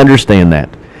understand that.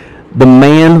 The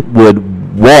man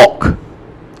would walk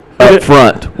up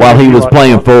front while he was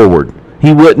playing forward.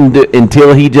 He wouldn't do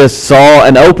until he just saw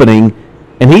an opening,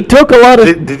 and he took a lot of.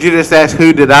 Did you just ask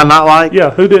who did I not like? Yeah,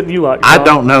 who didn't you like? I John?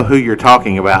 don't know who you're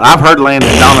talking about. I've heard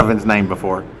Landon Donovan's name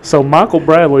before. So Michael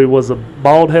Bradley was a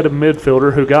bald-headed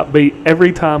midfielder who got beat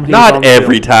every time he was on Not the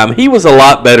every field. time. He was a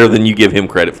lot better than you give him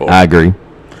credit for. I agree.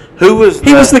 Who was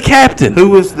He was the captain. Who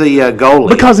was the goalie?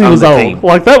 Because he on was the old. team?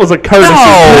 Like, that was a courtesy. No.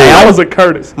 That was a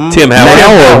courtesy. Tim Howard.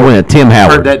 Now or when? Tim Heard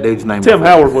Howard. that dude's name. Tim before.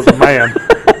 Howard was a man.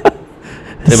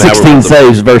 Tim Howard 16 was a-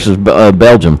 saves versus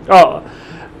Belgium. Oh,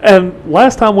 and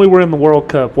last time we were in the World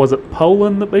Cup, was it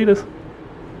Poland that beat us?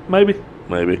 Maybe?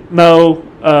 Maybe. No,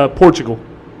 Portugal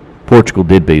Portugal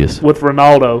did beat us. with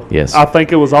Ronaldo. Yes. I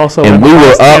think it was also And in the we were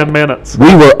last up. 10 minutes.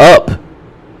 We were up.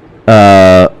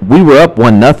 We were up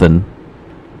 1-0.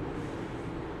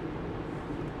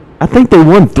 I think they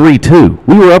won 3-2.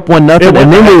 We were up 1-0, It and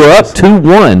went then we were up back.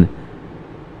 2-1,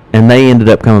 and they ended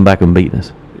up coming back and beating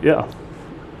us. Yeah.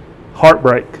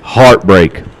 Heartbreak.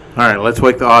 Heartbreak. All right, let's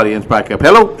wake the audience back up.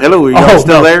 Hello, are you guys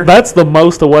still no, there? That's the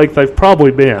most awake they've probably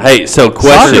been. Hey, so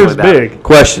Soccer's question. big.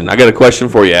 Question. I got a question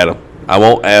for you, Adam. I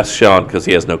won't ask Sean because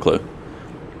he has no clue.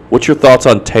 What's your thoughts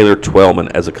on Taylor Twellman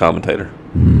as a commentator?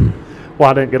 Well,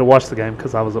 I didn't get to watch the game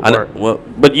because I was at I know, work. well,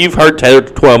 but you've heard Taylor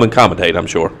Twellman commentate, I'm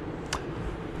sure.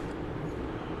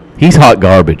 He's hot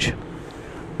garbage.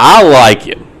 I like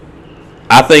him.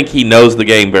 I think he knows the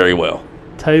game very well.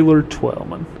 Taylor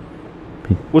Twellman.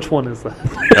 Which one is that?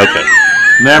 Okay.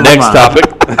 Never Next mind. topic.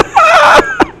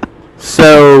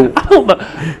 So I don't know.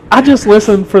 I just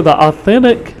listen for the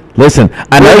authentic Listen,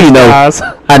 I know you know. guys.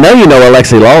 I know you know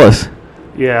Alexi Lawless.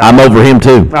 Yeah. I'm over him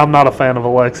too. I'm not a fan of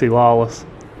Alexi Lawless.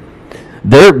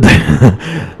 They've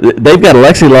got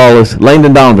Alexi Lawless,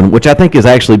 Landon Donovan, which I think is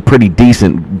actually pretty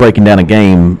decent breaking down a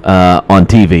game on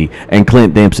TV, and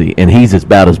Clint Dempsey, and he's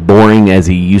about as boring as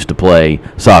he used to play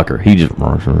soccer. He just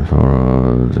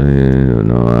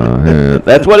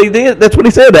that's what he did. That's what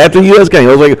he said after the U.S. game.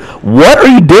 I was like, "What are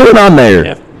you doing on there?"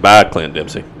 Yeah, bye, Clint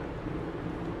Dempsey.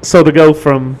 So to go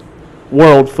from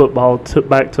world football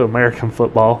back to American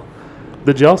football,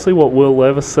 did y'all see what Will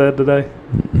Levis said today?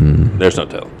 There's no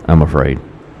telling. I'm afraid.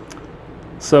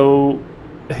 So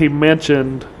he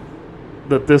mentioned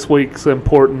that this week's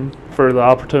important for the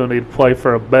opportunity to play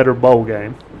for a better bowl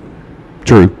game.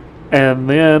 True. And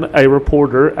then a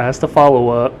reporter asked a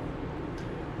follow-up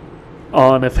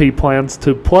on if he plans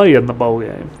to play in the bowl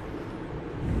game.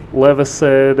 Levis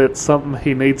said it's something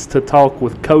he needs to talk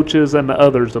with coaches and the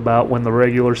others about when the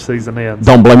regular season ends.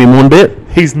 Don't blame him one bit.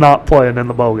 He's not playing in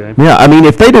the bowl game. Yeah, I mean,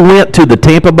 if they'd have went to the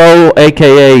Tampa Bowl,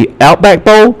 a.k.a. Outback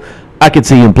Bowl, I could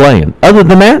see him playing. Other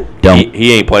than that, don't.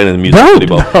 He ain't playing in the Music Don't. City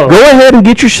Bowl. No. Go ahead and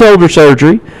get your shoulder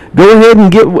surgery. Go ahead and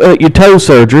get your toe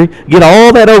surgery. Get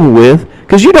all that over with,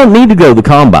 because you don't need to go to the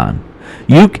combine.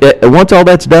 You once all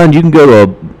that's done, you can go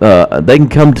to they can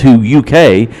come to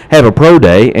UK, have a pro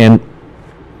day, and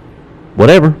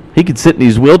whatever. He could sit in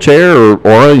his wheelchair or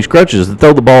on his crutches and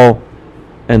throw the ball,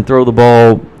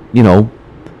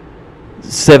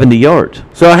 70 yards.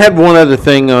 So I had one other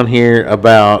thing on here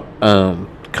about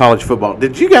college football.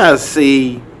 Did you guys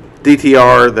see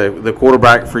DTR, the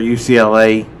quarterback for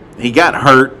UCLA? He got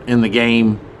hurt in the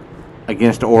game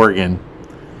against Oregon,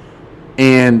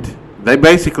 and they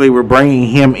basically were bringing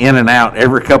him in and out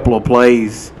every couple of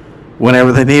plays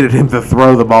whenever they needed him to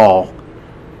throw the ball.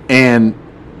 And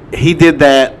he did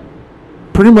that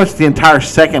pretty much the entire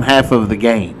second half of the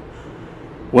game.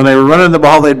 When they were running the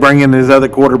ball, they'd bring in his other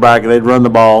quarterback, they'd run the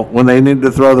ball. When they needed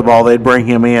to throw the ball, they'd bring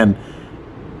him in.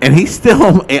 And he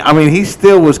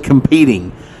still was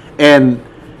competing. And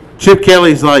Chip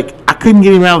Kelly's like, I couldn't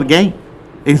get him out of the game.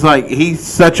 He's like, he's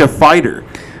such a fighter.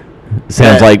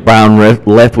 Sounds Yeah. like Brian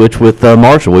Leftwich with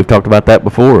Marshall. We've talked about that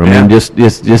before. I Yeah. mean,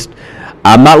 just.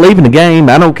 I'm not leaving the game.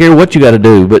 I don't care what you got to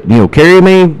do, but carry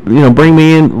me. Bring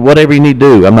me in. Whatever you need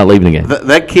to do. I'm not leaving the game.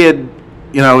 That kid,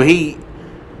 he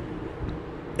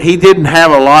didn't have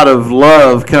a lot of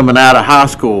love coming out of high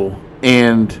school,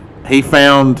 and he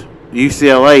found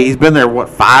UCLA. He's been there,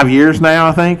 5 years now,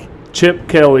 I think? Chip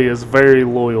Kelly is very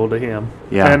loyal to him.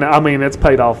 Yeah. And, I mean, it's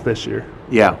paid off this year.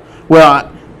 Yeah.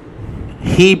 Well,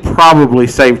 he probably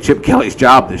saved Chip Kelly's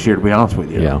job this year, to be honest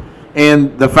with you. Yeah.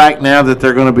 And the fact now that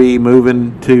they're going to be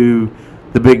moving to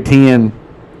the Big Ten,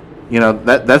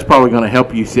 that's probably going to help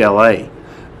UCLA.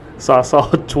 So I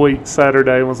saw a tweet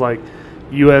Saturday and was like,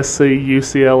 USC,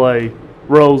 UCLA,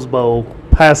 Rose Bowl,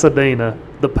 Pasadena,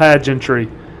 the pageantry.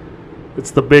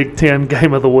 It's the Big Ten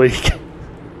game of the week.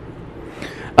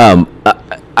 I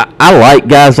I like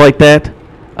guys like that.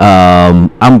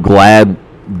 I'm glad.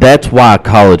 That's why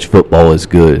college football is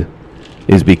good,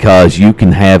 is because you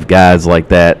can have guys like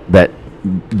that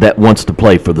wants to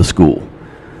play for the school.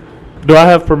 Do I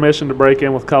have permission to break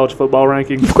in with college football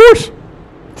rankings? Of course.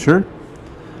 Sure.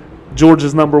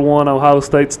 Georgia's number 1, Ohio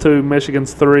State's 2,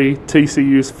 Michigan's 3,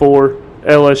 TCU's 4,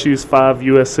 LSU's 5,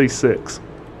 USC 6.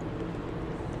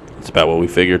 That's about what we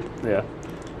figured. Yeah.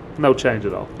 No change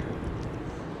at all.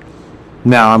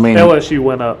 No, I mean LSU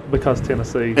went up because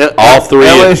Tennessee. All three.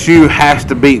 LSU has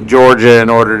to beat Georgia in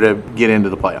order to get into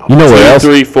the playoffs. You know what 2, else?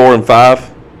 3, 4, and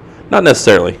 5? Not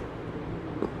necessarily.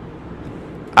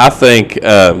 I think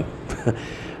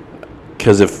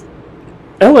because if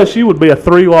LSU would be a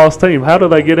 3-loss team. How do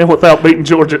they get in without beating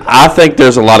Georgia? I think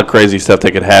there's a lot of crazy stuff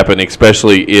that could happen,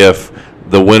 especially if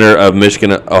the winner of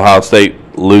Michigan Ohio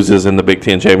State loses in the Big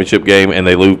Ten championship game and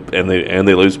they lose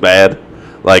they lose bad.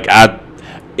 Like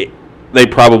they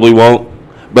probably won't.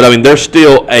 But I mean, there's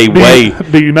still a way.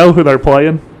 Do you know who they're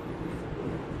playing?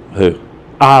 Who?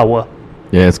 Iowa.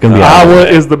 Yeah, it's going to be Iowa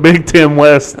is the Big Ten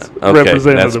West Okay,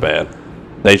 representative. that's bad.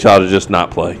 They ought to just not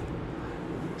play.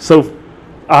 So,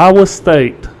 Iowa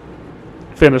State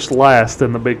finished last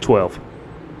in the Big 12.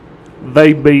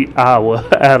 They beat Iowa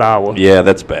at Iowa. Yeah,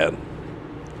 that's bad.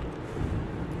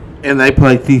 And they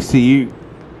play TCU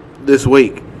this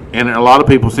week. And a lot of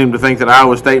people seem to think that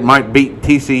Iowa State might beat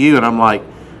TCU, and I'm like,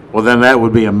 well, then that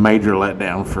would be a major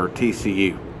letdown for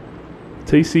TCU.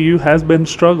 TCU has been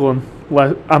struggling.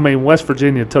 I mean, West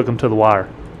Virginia took them to the wire.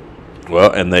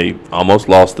 Well, and they almost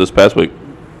lost this past week.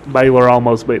 Baylor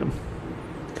almost beat them.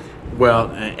 Well,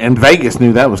 and Vegas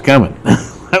knew that was coming.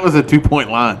 That was a 2-point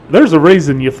line. There's a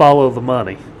reason you follow the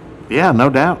money. Yeah, no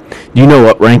doubt. Do you know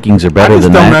what rankings are I better just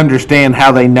than don't that? understand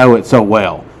how they know it so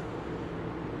well.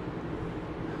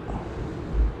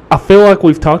 I feel like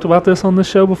we've talked about this on this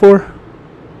show before.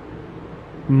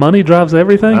 Money drives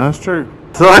everything. That's true.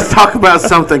 So let's talk about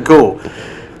something cool.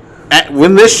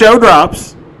 When this show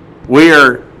drops, we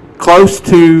are close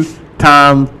to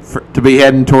time to be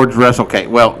heading towards WrestleCade.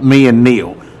 Well, me and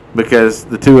Neil, because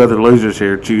the two other losers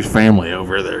here choose family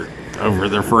over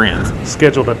their friends.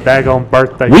 Scheduled a daggone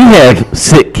birthday. We have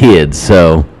sick kids,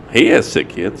 so He has sick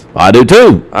kids. I do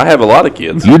too. I have a lot of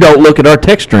kids. You don't look at our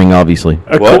text string, obviously.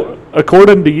 What?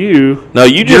 According to you, No,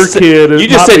 you just your kid is you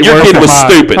just not said be your worth kid was mine.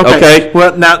 stupid. Okay.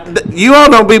 Well, now, you all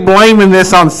don't be blaming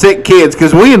this on sick kids,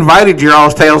 because we invited your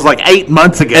all's tales like 8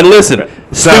 months ago. And listen,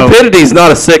 So- stupidity is not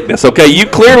a sickness. Okay, you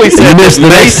clearly said missed that the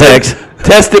next Mason text.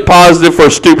 tested positive for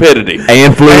stupidity.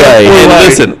 And flu A. And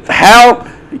listen, how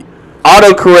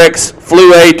autocorrects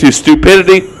flu A to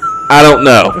stupidity, I don't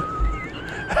know.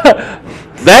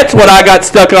 That's what I got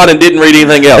stuck on and didn't read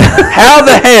anything else. How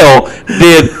the hell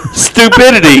did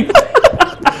stupidity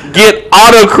get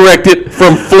autocorrected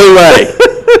from flu A?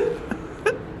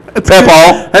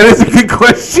 Pep-all. That is a good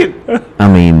question. I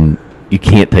mean, you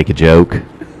can't take a joke.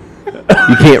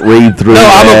 You can't read through No,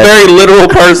 I'm a that. very literal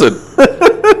person.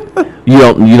 You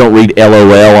don't read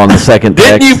LOL on the second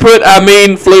Didn't text. you put I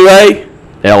mean flu A?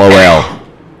 LOL.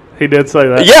 he did say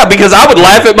that. Yeah, because I would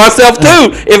laugh at myself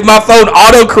too if my phone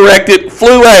autocorrected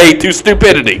flu A to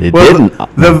stupidity. It Well, didn't.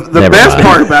 the Never best mind.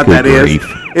 part about Good that grief.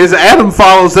 is Adam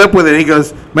follows up with it. He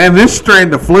goes, "Man, this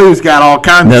strand of flu's got all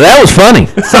kinds. Now of that was funny.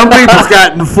 Some people's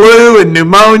gotten flu and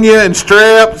pneumonia and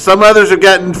strep. Some others have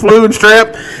gotten flu and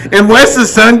strep. And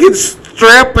Wes's son gets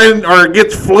strep or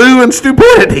gets flu and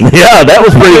stupidity. Yeah, that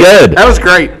was pretty good. That was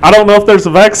great. I don't know if there's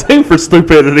a vaccine for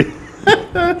stupidity.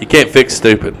 You can't fix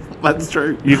stupid. That's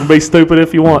true. You can be stupid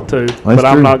if you want to, but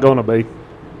I'm true. not going to be.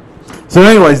 So,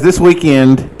 anyways, this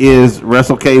weekend is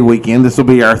WrestleCade weekend. This will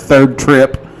be our third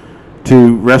trip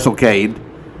to WrestleCade.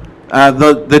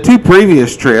 The two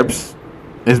previous trips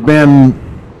has been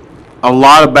a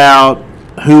lot about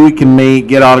who we can meet,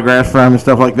 get autographs from, and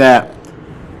stuff like that.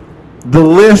 The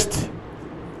list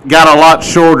got a lot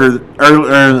shorter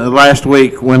last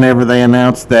week whenever they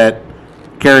announced that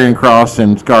Karrion Kross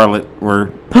and Scarlett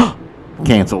were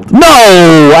canceled. No,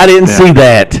 I didn't see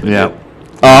that. Yeah.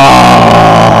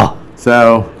 Oh.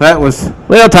 So that was,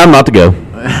 Well, time not to go.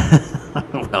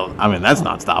 well, I mean, that's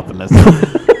not stopping us.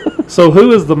 So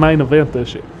who is the main event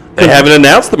this year? They haven't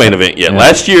announced the main event yet.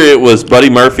 Last year it was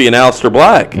Buddy Murphy and Aleister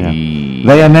Black.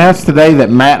 They announced today that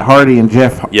Matt Hardy and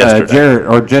Jeff Yesterday. Jarrett,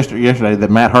 or just yesterday,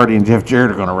 that Matt Hardy and Jeff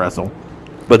Jarrett are going to wrestle.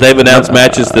 But they've announced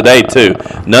matches today too.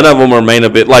 None of them are main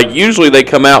event. Like usually they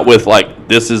come out with like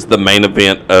this is the main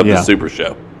event of Yeah. the Super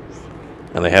Show,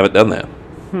 and they haven't done that.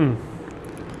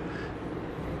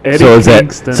 Eddie So is that?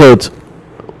 Kingston. So it's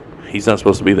He's not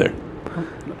supposed to be there.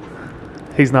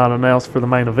 He's not announced for the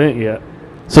main event yet.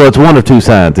 so it's one of two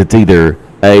sides. It's either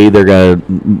they're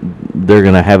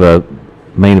gonna have a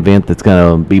main event that's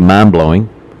gonna be mind blowing,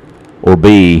 or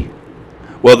B,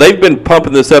 Well, they've been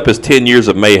pumping this up as 10 years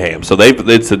of mayhem. So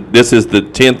this is the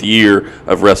 10th year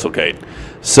of WrestleCade.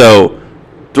 So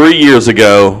 3 years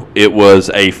ago, it was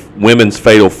a women's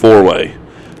fatal four-way.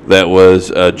 That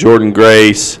was Jordan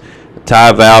Grace,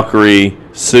 Ty Valkyrie,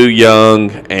 Sue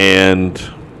Young, and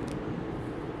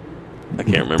I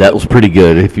can't remember. that was pretty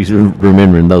good if you're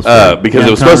remembering those. Because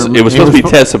it was supposed to be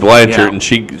Tessa Blanchard, and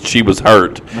she was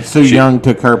hurt. Sue Young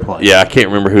took her place. Yeah, I can't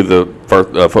remember who the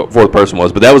fourth person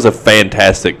was, but that was a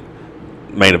fantastic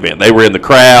main event. They were in the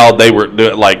crowd. They were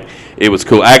doing, it was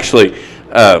cool. Actually,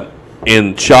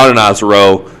 in Sean and I's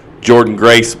row, Jordan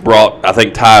Grace brought, I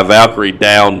think, Ty Valkyrie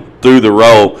down through the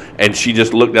row, and she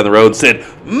just looked down the road and said,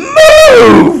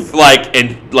 "Move!"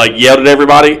 and yelled at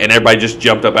everybody, and everybody just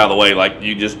jumped up out of the way, like,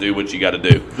 you just do what you got to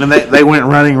do. And they went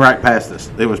running right past us.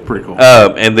 It was pretty cool.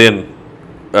 And then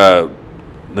the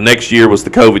next year was the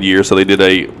COVID year, so they did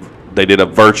a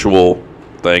virtual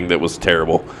thing that was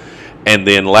terrible. And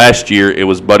then last year it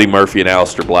was Buddy Murphy and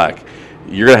Aleister Black.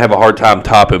 You're gonna have a hard time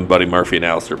topping Buddy Murphy and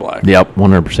Aleister Black. Yep,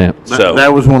 100%. So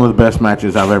that was one of the best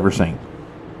matches I've ever seen.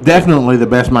 Definitely the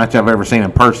best match I've ever seen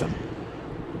in person.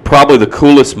 probably the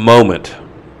coolest moment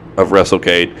of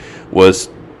WrestleCade was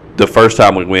the first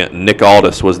time we went. Nick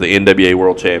Aldis was the NWA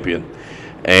World Champion,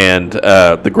 and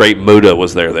the Great Muta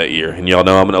was there that year. And y'all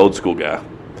know I'm an old school guy.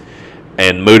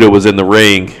 And Muta was in the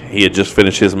ring. He had just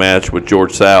finished his match with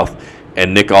George South,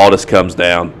 and Nick Aldis comes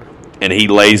down, and he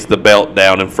lays the belt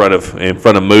down in front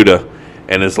of Muta,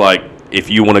 and is like, "If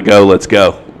you want to go, let's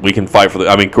go. We can fight for the."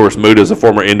 I mean, of course, Muta is a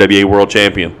former NWA World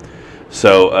Champion,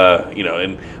 so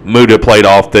and Muta played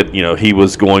off that he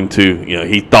was going to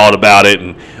he thought about it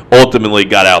and ultimately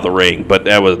got out of the ring. But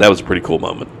that was a pretty cool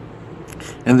moment.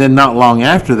 And then not long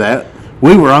after that,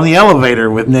 we were on the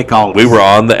elevator with Nick Aldis. We were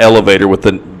on the elevator with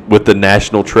the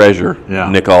national treasure,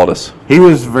 Nick Aldis. He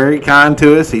was very kind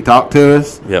to us. He talked to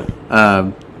us. Yep.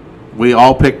 We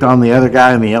all picked on the other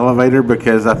guy in the elevator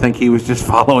because I think he was just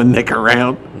following Nick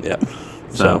around. Yep.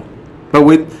 So, but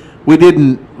we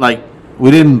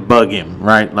didn't bug him,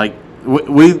 right? Like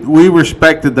we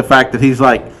respected the fact that he's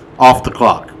like off the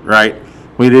clock, right?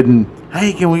 We didn't.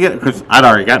 Hey, can we get? Because I'd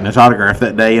already gotten his autograph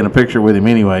that day and a picture with him,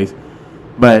 anyways.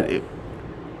 But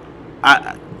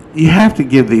you have to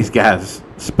give these guys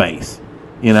space.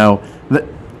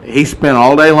 He spent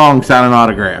all day long signing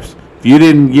autographs. If you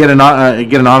didn't get an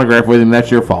autograph with him,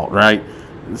 that's your fault, right?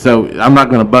 So I'm not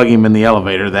going to bug him in the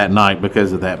elevator that night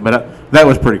because of that. But that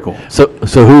was pretty cool. So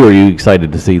who are you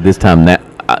excited to see this time? Now,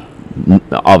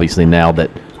 obviously now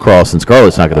that Cross and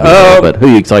Scarlett's not going to be there, but who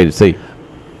are you excited to see?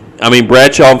 I mean,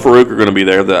 Bradshaw and Farouk are going to be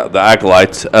there, the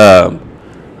Acolytes.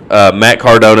 Matt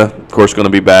Cardona, of course, going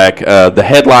to be back. The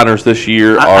headliners this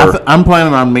year are... I'm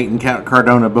planning on meeting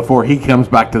Cardona before he comes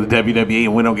back to the WWE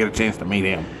and we don't get a chance to meet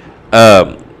him.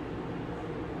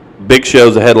 Big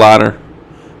Show's a headliner.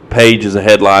 Paige is a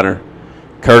headliner.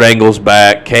 Kurt Angle's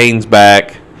back. Kane's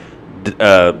back.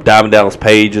 Diamond Dallas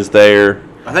Page is there.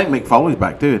 I think Mick Foley's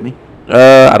back too, isn't he?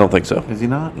 I don't think so. Is he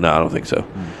not? No, I don't think so.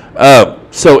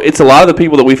 So it's a lot of the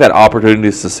people that we've had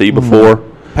opportunities to see before.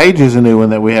 Paige is a new one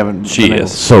that we haven't. She is.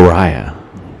 Soraya.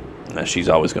 No, she's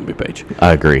always going to be Paige.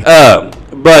 I agree.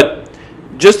 But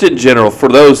just in general, for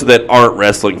those that aren't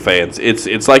wrestling fans,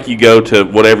 it's like you go to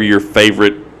whatever your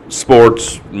favorite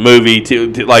sports movie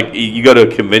to like you go to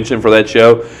a convention for that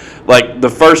show. Like the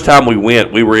first time we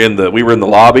went, we were in the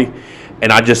lobby,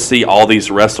 and I just see all these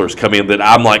wrestlers come in that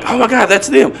I'm like, oh my god, that's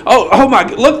them. Oh my,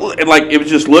 look, and like it was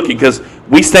just looking because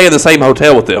we stay in the same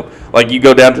hotel with them. Like you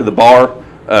go down to the bar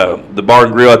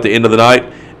and grill at the end of the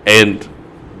night, and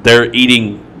they're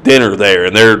eating dinner there,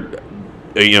 and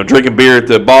they're drinking beer at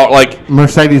the bar. Like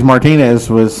Mercedes Martinez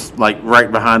was like right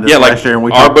behind us last year,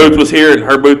 and our booth was here, and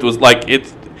her booth was like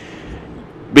it's.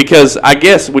 Because I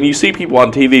guess when you see people on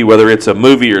TV, whether it's a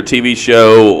movie or a TV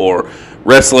show or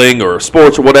wrestling or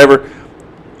sports or whatever,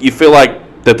 you feel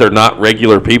like that they're not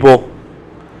regular people,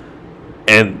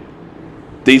 and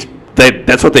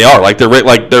that's what they are. Like they're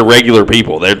regular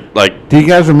people. They're like. Do you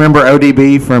guys remember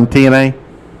ODB from TNA?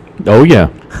 Oh yeah.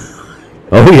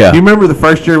 Oh yeah. You remember the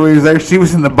first year we was there? She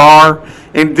was in the bar,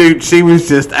 and dude, she was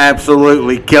just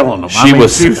absolutely killing them. She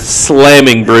was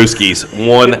slamming brewskis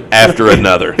one after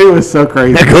another. It was so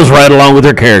crazy. That goes right along with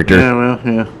her character. Yeah, well,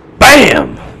 yeah.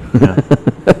 Bam. Yeah.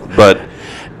 But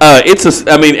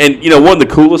one of the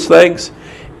coolest things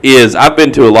is I've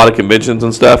been to a lot of conventions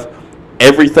and stuff.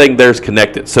 Everything there's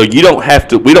connected, so you don't have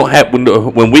to. We don't have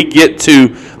when we get to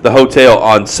the hotel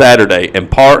on Saturday and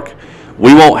park.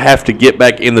 We won't have to get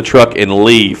back in the truck and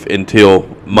leave until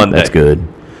Monday. That's good.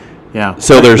 Yeah.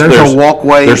 So there's a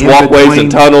walkway. There's in walkways between.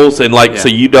 and tunnels, and Yeah. so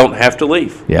you don't have to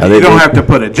leave. Yeah, You don't have to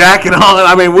put a jacket on.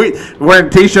 I mean, we wearing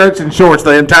T-shirts and shorts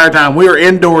the entire time. We were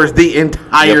indoors the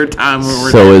entire time. We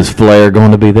were So there. is Flair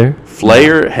going to be there?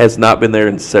 Flair has not been there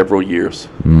in several years.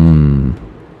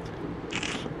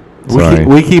 Sorry.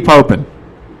 we keep hoping.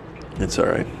 It's all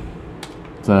right.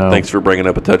 So Thanks for bringing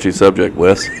up a touchy subject,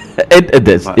 Wes. It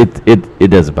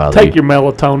doesn't bother Take you. your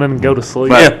melatonin and go to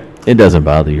sleep. But- Yeah. It doesn't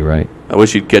bother you, right? I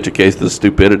wish you'd catch a case of the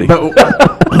stupidity. But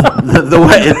the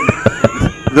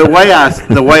way I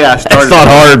started. It's not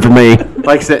hard for me.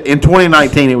 Like I said, in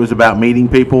 2019, it was about meeting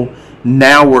people.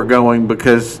 Now we're going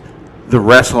because the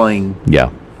wrestling Yeah.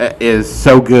 is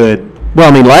so good. Well,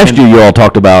 I mean, last year you all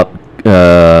talked about,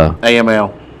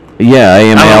 AML. yeah,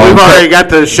 AML. I mean, we've already got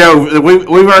the show. We've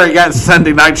already got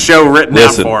Sunday night show written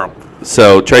Listen, out for them.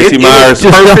 So Tracy It Myers, is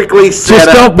perfectly set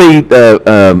Just up.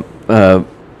 don't be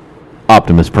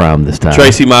Optimus Prime this time.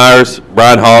 Tracy Myers,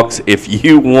 Brian Hawks, if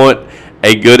you want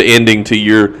a good ending to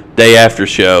your day after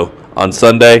show on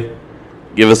Sunday,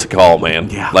 give us a call, man.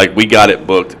 Yeah. Like, we got it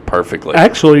booked perfectly.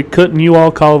 Actually, couldn't you all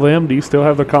call them? Do you still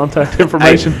have their contact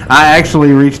information? I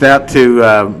actually reached out to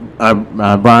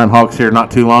Brian Hawks here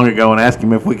not too long ago and asked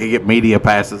him if we could get media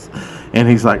passes, and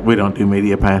he's like, "We don't do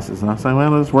media passes." And I said,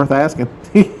 "Well, it's worth asking."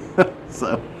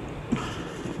 So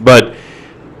But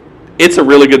it's a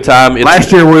really good time.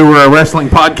 last year we were a wrestling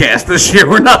podcast. This year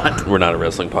we're not. We're not a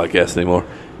wrestling podcast anymore.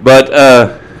 But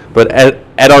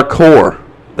at our core,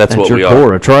 that's what At your we core,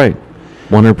 are. that's right.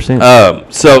 100%.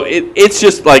 So it's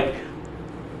just like,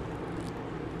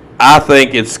 I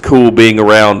think it's cool being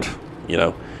around,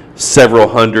 several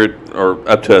hundred or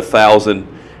up to 1,000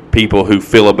 people who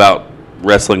feel about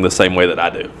wrestling the same way that I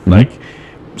do. Like,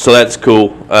 so that's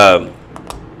cool.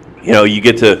 You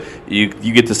get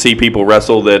to see people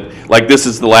wrestle that, like, this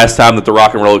is the last time that the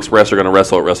Rock and Roll Express are going to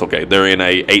wrestle at WrestleCade. They're in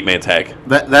a 8-man tag.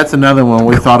 That's another one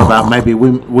we thought about. Maybe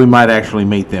we might actually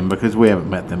meet them because we haven't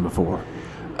met them before.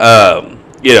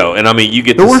 And I mean, you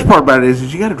get The to worst part about it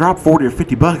is you got to drop $40 or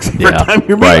 $50 every Yeah, time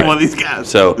you're meeting right. one of these guys.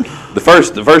 So the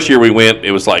first year we went,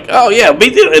 it was like, oh yeah,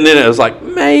 meet them, and then it was like,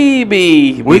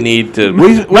 maybe we need to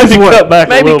we Maybe cut back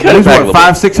a little cut We it was back a what,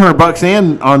 little bit. $500-600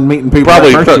 in on meeting people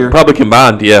that first year. Probably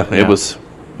combined. Yeah, Yeah. it was.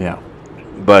 Yeah.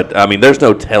 But I mean, there's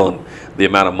no telling the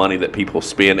amount of money that people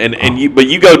spend, and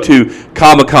you go to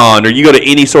Comic-Con or you go to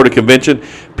any sort of convention,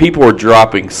 people are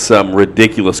dropping some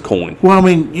ridiculous coin. Well, I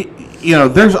mean,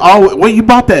 there's always. Well, you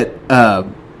bought that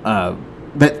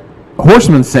that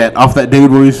Horseman set off that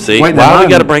dude where he's See, waiting. why in we line.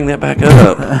 got to bring that back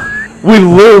up? We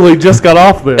literally just got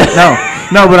off this.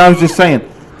 No, but I was just saying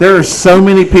there are so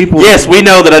many people. Yes, we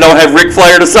know that I don't have Ric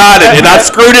Flair to sign it, and I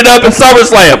screwed it up at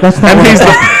SummerSlam. And he's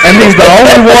the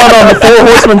only one on the Four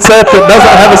Horsemen set that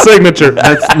doesn't have a signature.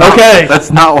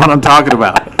 That's not what I'm talking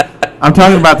about. I'm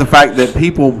talking about the fact that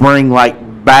people bring like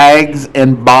bags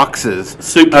and boxes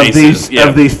Suitcases,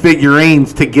 of these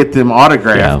figurines to get them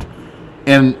autographed,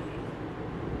 and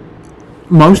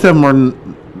most of them are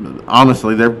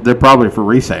honestly they're probably for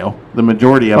resale. The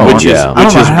majority of them, Which is- I don't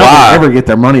which know is how why- they ever get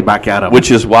their money back out of them.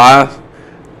 Which is why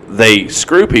they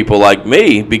screw people like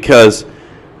me, because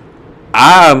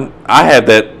I have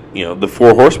that, the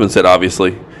Four Horsemen set,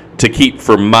 obviously, to keep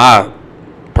for my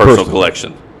personal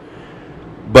collection.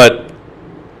 But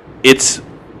it's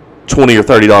 $20 or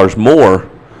 $30 more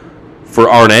for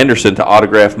Arn Anderson to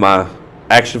autograph my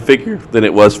action figure than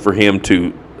it was for him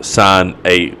to sign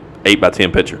a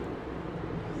 8x10 picture.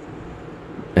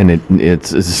 And it's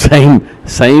the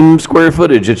same square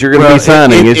footage that you're going to be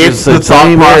signing. It's just the thought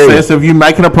same process area. of you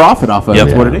making a profit off of it. Yep.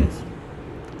 That's what it is.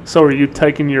 So are you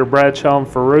taking your Bradshaw and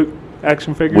Farouk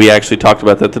action figure? We actually talked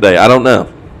about that today. I don't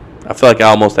know. I feel like I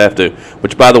almost have to.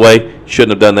 Which, by the way,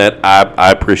 shouldn't have done that.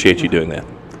 I appreciate you doing that.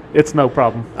 It's no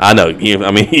problem. I know. You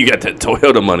got that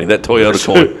Toyota money, that Toyota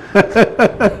coin.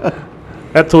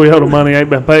 That Toyota money ain't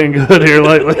been paying good here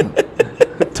lately.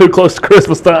 Too close to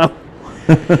Christmas time.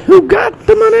 Who got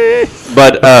the money?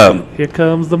 But Here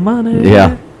comes the money.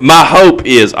 Yeah. my hope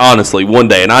is, honestly, one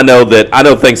day, and I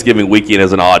know Thanksgiving weekend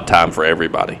is an odd time for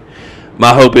everybody.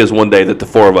 My hope is one day that the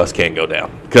four of us can go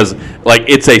down, because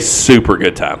it's a super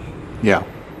good time. Yeah.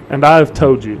 And I have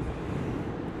told you,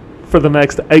 for the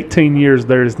next 18 years,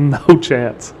 there is no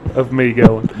chance of me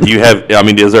going.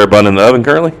 Is there a bun in the oven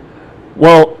currently?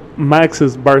 Well,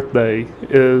 Max's birthday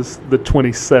is the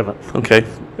 27th. Okay.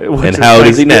 which And is how old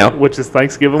is he now? Which is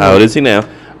Thanksgiving How old week. is he now?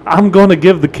 I'm going to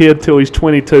give the kid till he's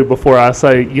 22 before I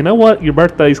say, you know what, your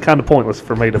birthday's kind of pointless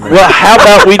for me to miss. Well, how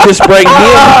about we just bring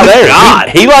him there? God.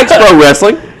 He likes pro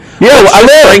wrestling. Yeah,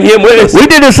 Let's just bring him with us. We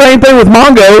did the same thing with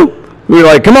Mongo. We were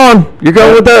like, come on, you're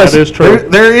going with us. That is true.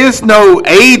 There is no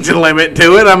age limit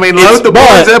to it. I mean, load the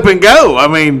boys up and go. I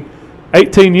mean,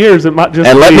 18 years, it might just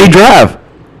And be. let me drive.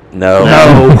 No.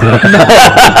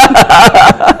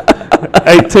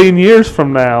 18 years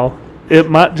from now, it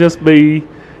might just be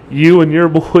you and your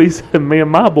boys and me and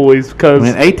my boys because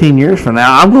 18 years from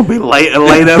now, I'm going to be laid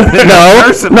up in a No,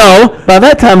 nursing no. By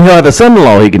that time, he'll have a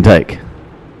son-in-law he can take.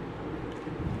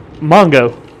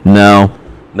 Mongo, No.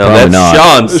 No, Probably that's not.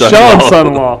 Sean's son. Sean's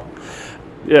son-in-law.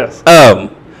 Yes.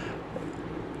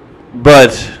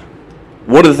 But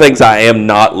one of the things I am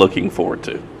not looking forward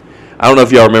to, I don't know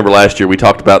if y'all remember last year we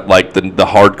talked about like the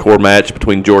hardcore match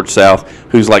between George South,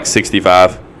 who's like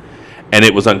 65, and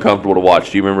it was uncomfortable to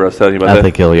watch. Do you remember us telling you about that? I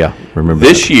think he'll, remember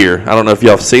This that. year, I don't know if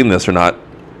y'all have seen this or not,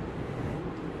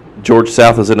 George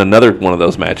South is in another one of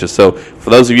those matches. So for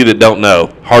those of you that don't know,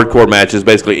 hardcore matches,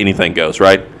 basically anything goes,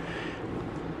 right?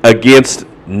 Against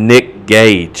Nick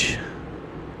Gage,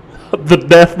 The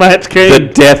Deathmatch King.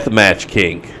 the Deathmatch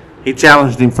King. He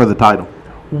challenged him for the title.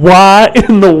 Why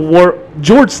in the world?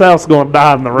 George South's going to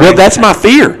die in the ring. Well, that's my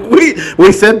fear.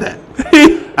 We said that.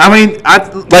 I mean, I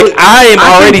am can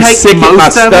already take sick in my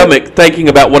most of it, stomach thinking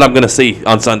about what I'm going to see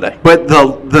on Sunday. But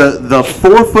the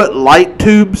 4-foot light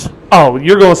tubes, Oh,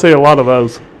 you're going to see a lot of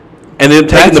those. And then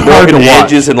taking That's the hard broken to watch.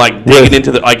 edges and like digging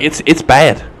into the it's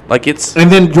bad. Like it's and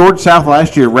then George South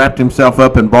last year wrapped himself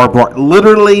up in barbed wire.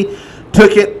 Literally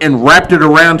took it and wrapped it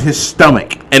around his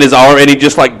stomach, and his arm and he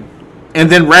just like and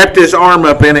then wrapped his arm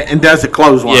up in it and does a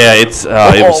clothesline. yeah it's it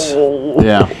was.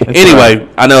 Yeah. Anyway,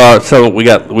 I know so we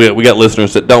got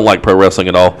listeners that don't like pro wrestling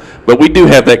at all, but we do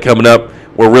have that coming up.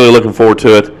 We're really looking forward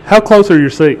to it. How close are your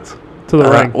seats to the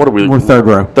ring? What are we? We're third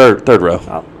row. Third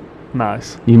row.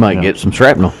 Nice. You might get some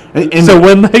shrapnel. And So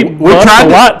when they bust the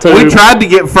light tube, we tried to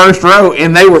get first row,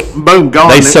 and they were boom gone.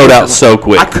 They sold out so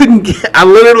quick. I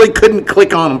literally couldn't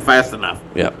click on them fast enough.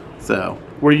 Yeah. So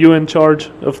were you in charge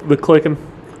of the clicking?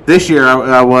 this year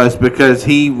I was because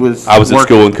he was. I was in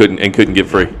working. school and couldn't get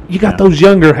free. You got those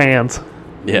younger hands.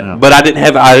 Yeah. But I didn't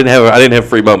have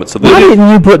free moments. So Why this, didn't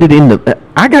you put it in the...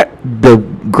 I got the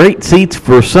great seats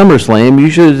for SummerSlam. You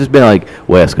should have just been like,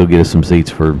 Wes, go get us some seats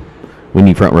for... We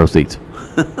need front row seats.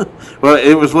 Well,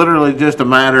 it was literally just a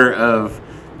matter of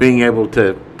being able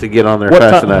to get on there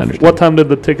fast enough. What time did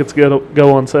the tickets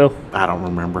go on sale? I don't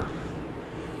remember.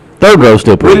 Third row's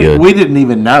still pretty good. We didn't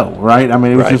even know, right? I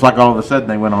mean, it was Right. just like all of a sudden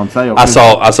they went on sale. I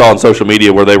saw on social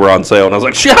media where they were on sale, and I was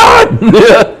like, Sean,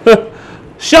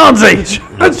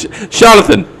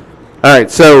 Jonathan. All right,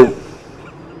 so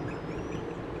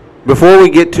before we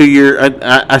get to your,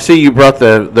 I see you brought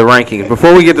the rankings.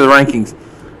 Before we get to the rankings,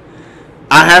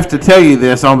 I have to tell you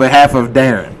this on behalf of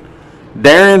Darren.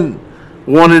 Darren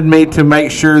wanted me to make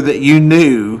sure that you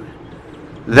knew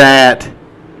that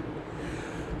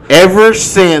ever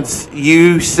since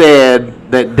you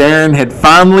said that Darren had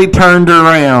finally turned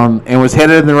around and was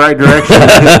headed in the right direction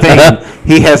with his team,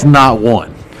 he has not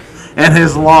won and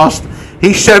has lost.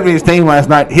 He showed me his team last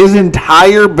night. His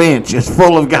entire bench is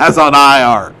full of guys on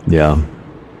IR. Yeah.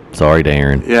 Sorry,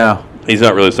 Darren. Yeah. He's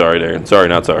not really sorry, Darren. Sorry,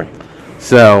 not sorry.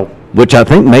 So, Which I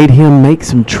think made him make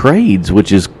some trades,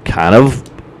 which is kind of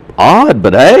odd,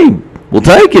 but hey, we'll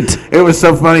take it. it was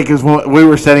so funny because we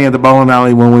were sitting at the bowling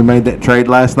alley when we made that trade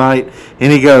last night,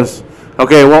 and he goes,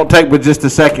 okay, it won't take but just a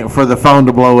second for the phone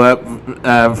to blow up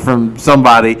from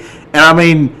somebody. And I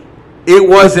mean, it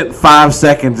wasn't 5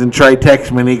 seconds, and Trey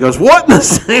texts me, and he goes, what in the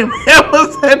same hell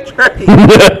was that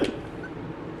trade?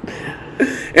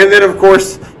 And then, of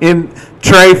course, in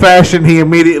Trey fashion, he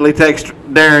immediately texts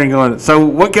Darren going, so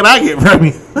what can I get from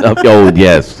you? Oh,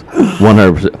 yes.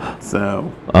 100%. So,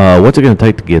 What's it going to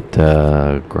take to get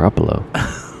Garoppolo?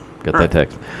 Got that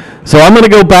text. So I'm going to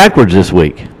go backwards this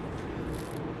week.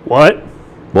 What?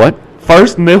 What?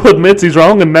 First, Neil admits he's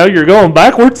wrong, and now you're going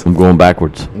backwards? I'm going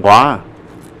backwards. why?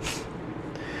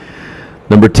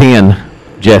 Number 10,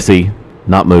 Jesse,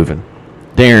 not moving.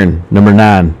 Darren, number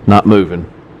 9, not moving.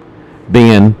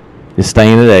 Ben is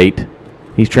staying at 8.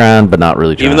 He's trying, but not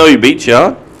really trying. Even though you beat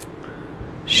Sean?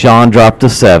 Sean dropped to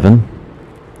 7.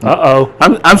 Uh-oh.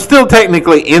 I'm still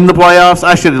technically in the playoffs.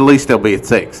 I should at least still be at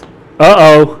 6.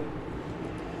 Uh-oh.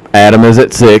 Adam is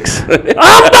at 6.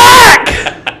 I'm back!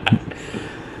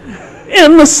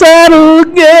 In the saddle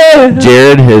again.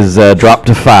 Jared has dropped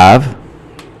to 5.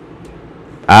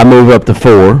 I move up to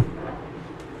 4.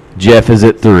 Jeff is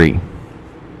at 3.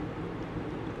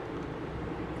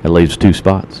 That leaves 2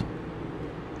 spots.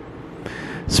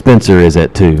 Spencer is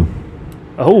at 2.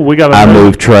 Oh, we got I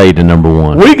move Trey to number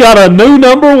 1. We got a new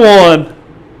number 1.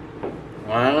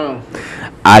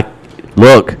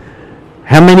 Look,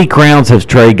 how many crowns has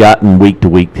Trey gotten week to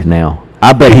week now?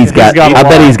 I bet he's got. got a I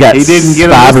bet lot. he's got He didn't get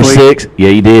him 5 or this week. 6. Yeah,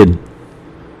 he did.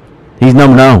 He's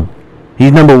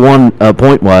number one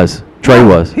point wise. Trey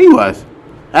was. He was.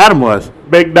 Adam was.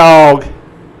 Big dog.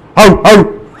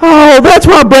 Oh. Oh, that's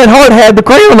why Bret Hart had the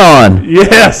crown on.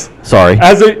 Yes. Sorry.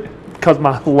 Because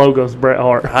my logo's Bret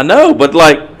Hart. I know, but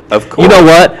like, of course. You know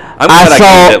what? I'm glad I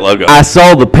got that logo. I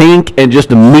saw the pink and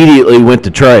just immediately went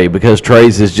to Trey because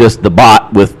Trey's is just the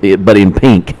bot with it, but in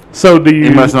pink. So do you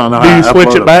must not know do how you to switch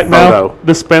upload it back a now? photo.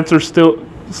 Does Spencer still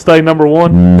stay number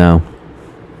 1? No.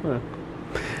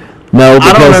 No, I don't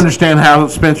because understand how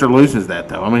Spencer loses that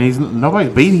though. I mean, nobody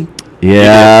beat him.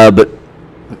 yeah, but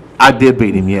I did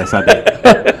beat him. Yes, I did.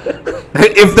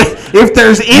 if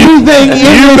there's anything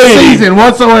in this season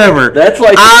whatsoever, That's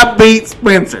like- I beat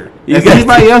Spencer. Has got-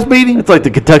 anybody else beat him? it's like the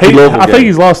Kentucky Louisville I game. think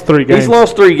he's lost 3 games. He's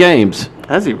lost 3 games.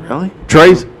 Has he really?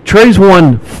 Trey's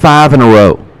won 5 in a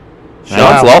row.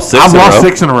 Sean's lost 6 I've in a lost row.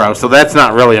 6 in a row, so that's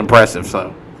not really impressive.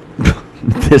 So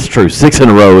That's true. 6 in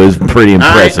a row is pretty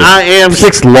impressive. I am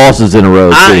 6 losses in a row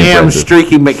is I pretty am impressive.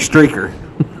 Streaky McStreaker.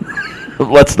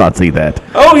 Let's not see that.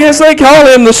 Oh, yes, they call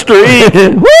him the streak.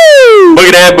 Woo!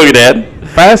 Boogie Dad.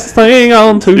 Fastest thing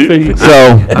on 2 feet. So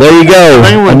there you go.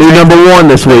 A new number 1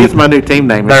 this week. It's my new team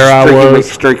name. It's There I Streaky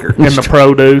was. McStreaker. In the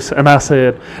produce, and I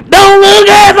said, "Don't look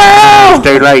at It's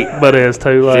too late. me!" But it's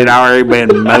too late. It already been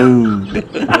moved.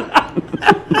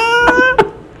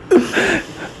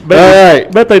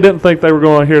 Bet they didn't think they were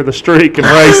going to hear the streak and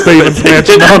Ray Stevens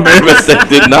mentioned on there. But they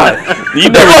did not. You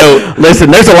never know. Listen,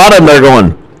 there's a lot of them that are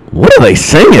going, what are they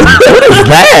singing? What is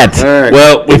that? All right.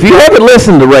 Well, If you haven't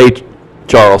listened to Ray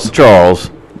Charles,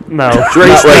 No, Ray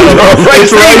not Stevens.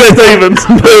 It's Ray Stevens.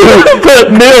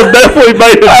 But Neil definitely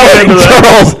made it into that.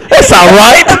 Charles, that's all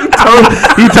right.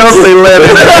 You totally let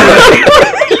it.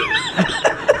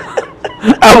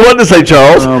 I wanted to say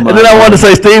Charles, Oh, and my then I wanted to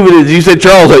say Steven, and you said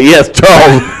Charles. Like, yes,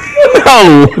 Charles.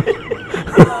 No.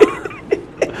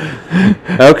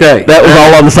 Okay. That was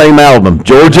all on the same album,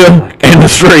 Georgia and the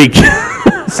Streak.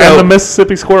 And the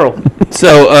Mississippi Squirrel.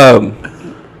 So,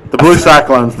 The Blue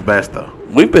Cyclone's the best, though.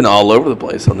 we've been all over the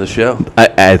place on this show.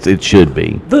 As it should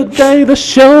be. The day the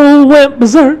show went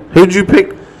berserk. Who'd you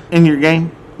pick in your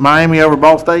game? Miami over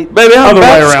Ball State? Baby, I'm Other way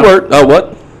back, around. squirt. Oh,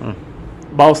 what?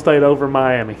 Ball State over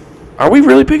Miami. Are we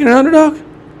really picking an underdog?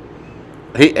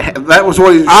 That was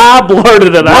what he I blurted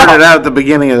it blurted out. out at the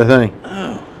beginning of the thing.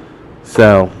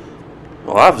 So,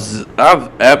 Well,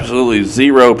 I've absolutely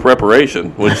zero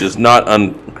preparation, which is not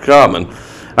uncommon. all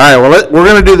right, well, we're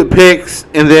going to do the picks,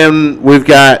 and then we've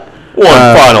got One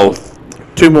final,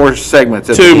 2 more segments.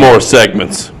 At the 2 end. more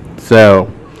segments. So,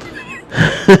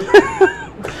 all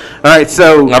right,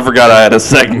 so I forgot I had a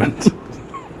segment.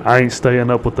 I ain't staying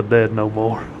up with the dead no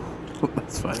more.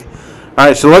 that's funny. All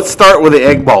right, so let's start with the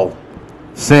Egg Bowl.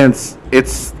 Since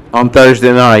it's on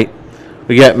Thursday night,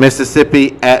 we got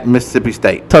Mississippi at Mississippi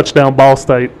State. Touchdown Ball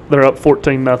State. They're up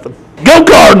 14-0. Go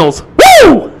Cardinals!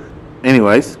 Woo!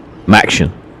 Anyways,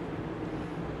 Maction.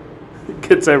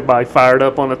 Gets everybody fired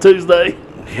up on a Tuesday.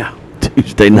 yeah.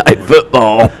 Tuesday night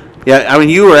football. Yeah, I mean,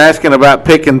 you were asking about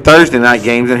picking Thursday night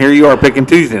games, and here you are picking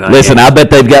Tuesday night Listen, games. I bet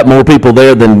they've got more people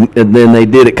there than they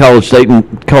did at College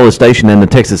Station and the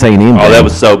Texas A&M. Oh, that game.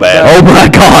 was so bad. Oh my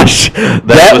gosh,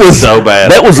 that was so bad.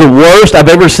 That was the worst I've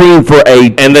ever seen for a.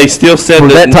 And they still said For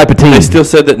that type of team. They still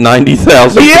said that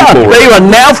 90,000 Yeah, people were. they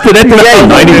announced it at the game.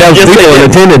 90,000 Yes, they people in did.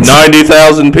 attendance.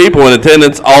 90,000 people in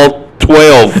attendance. All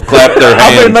 12 clapped their I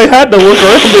mean, hands. they had to look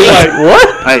around and be like, what?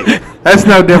 Hey, that's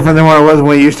no different than what it was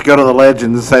when we used to go to the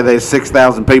Legends and say there's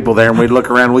 6,000 people there, and we'd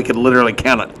look around, we could literally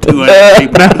count it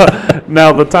 200 people.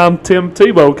 Now, the time Tim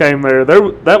Tebow came there,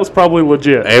 that was probably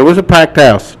legit. It was a packed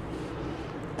house.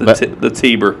 the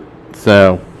Tiber.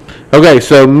 So, okay,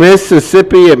 so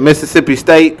Mississippi at Mississippi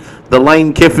State, the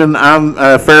Lane Kiffin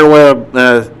farewell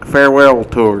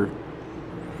tour.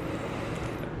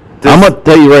 I'm going to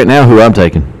tell you right now who I'm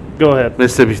taking. Go ahead.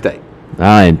 Mississippi State.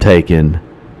 I am taking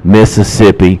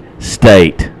Mississippi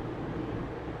State.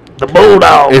 The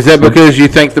Bulldogs. Is that because you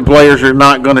think the players are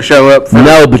not going to show up? For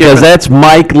No, because Kiffin? that's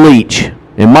Mike Leach,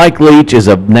 and Mike Leach is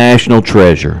a national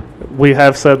treasure. We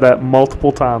have said that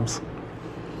multiple times.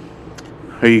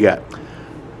 Who you got?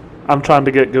 I'm trying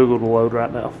to get Google to load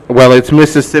right now. Well, it's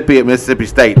Mississippi at Mississippi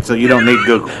State, so you don't need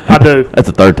Google. I do. That's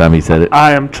the third time he said it.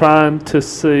 I am trying to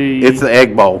see. It's the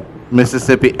Egg Bowl.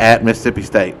 Mississippi at Mississippi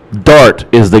State. Dart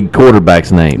is the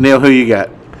quarterback's name. Neil, who you got?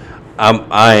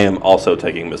 I am also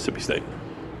taking Mississippi State.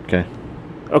 Okay.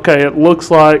 Okay, it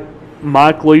looks like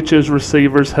Mike Leach's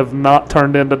receivers have not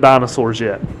turned into dinosaurs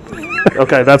yet.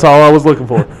 Okay, that's all I was looking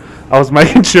for. I was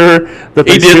making sure that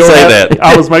they He did say that.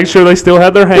 I was making sure they still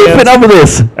had their Keep hands it over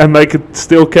this. and they could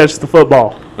still catch the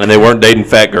football. And they weren't dating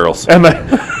fat girls. And they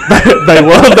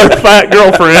love their fat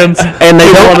girlfriends. And they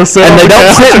who don't, wanna sit and on they the don't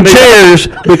couch sit in and eat- chairs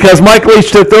because Mike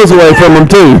Leach took those away from them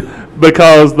too.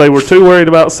 because they were too worried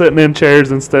about sitting in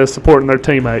chairs instead of supporting their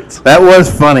teammates. That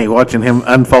was funny watching him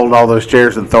unfold all those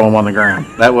chairs and throw them on the ground.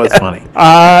 That was funny.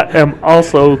 I am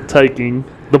also taking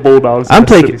the Bulldogs. I'm at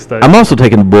City taking. State. I'm also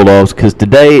taking the Bulldogs because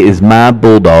today is my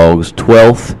Bulldog's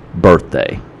 12th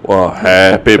birthday. Well,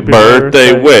 happy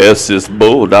birthday. birthday, Wes's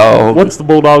Bulldog. What's the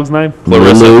Bulldog's name?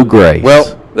 Clarissa. Lulu Grace.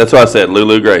 Well, That's what I said,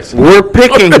 Lulu Grace. we're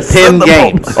picking 10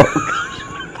 games.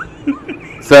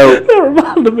 So, That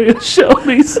reminded me of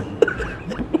Shoney's.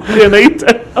 In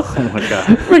E-Town. oh my God.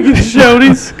 Freaking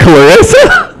Shoney's.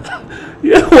 Clarissa.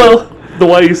 Yeah, well, the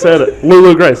way you said it.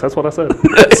 Lulu Grace, that's what I said.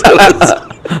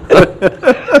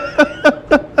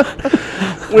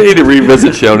 We need to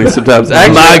revisit Shoney's sometimes.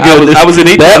 Actually, My goodness. I was in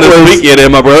That Eaton this was- weekend,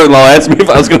 and my brother-in-law asked me if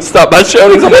I was going to stop by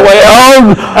Shoney's on the way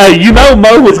out. Hey, you know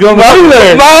Mo was going to be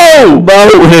there. Mo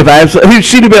would have absolutely.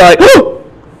 She'd be like, "Oh,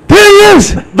 there he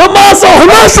is! The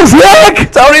muscle's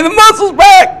back! Tony, the muscle's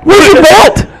back. Where's your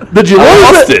belt? Did you I lose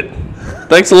lost it?" it.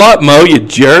 Thanks a lot, Mo, you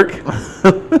jerk.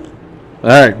 All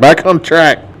right, back on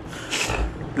track.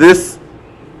 This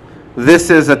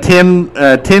is a 10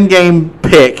 game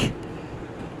pick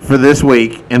for this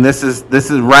week, and this is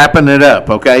wrapping it up.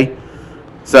 Okay,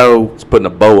 so It's putting a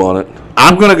bow on it.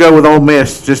 I'm going to go with Ole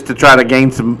Miss just to try to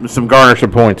gain some garner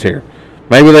some points here.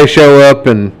 Maybe they show up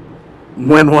and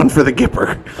win one for the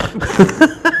Gipper.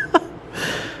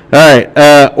 All right,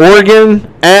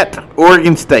 Oregon at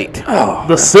Oregon State.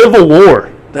 The Civil War.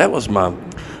 That was my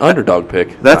underdog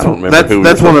pick. That's I don't remember who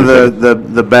that's was one of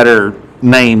picking. the better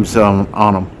names on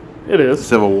them. It is.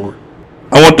 Civil War.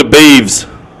 I want the Beavs.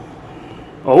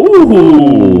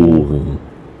 Oh.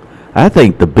 I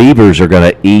think the Beavers are going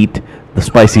to eat the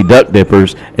spicy duck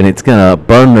dippers, and it's going to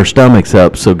burn their stomachs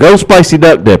up. So go spicy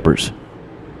duck dippers.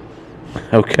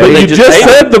 Okay. But they You just just ate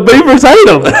said the Beavers ate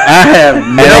them. I have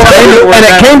no And idea where it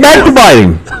that came back to bite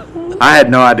him. I had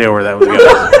no idea where that was going.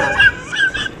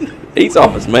 He's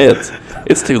off his meds.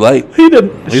 It's too late. He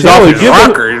didn't. He's Shall off we his give him-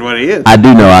 rocker is what he is. I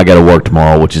do know I got to work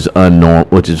tomorrow, which is unnormal.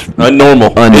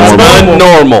 Unnormal. It's Unnormal.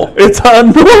 unnormal. It's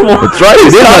unnormal. That's right. It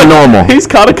is unnormal. He's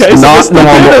caught a case It's not of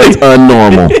normal. It's stupidity.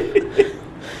 unnormal.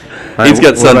 He's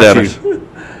got What about sundowners. you?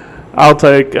 I'll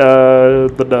take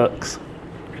the Ducks.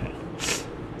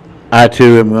 I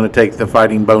too am going to take the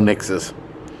Fighting Bo Nixes.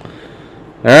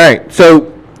 All right,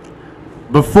 so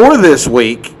before this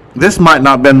week, this might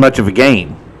not have been much of a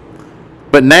game,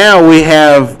 but now we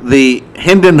have the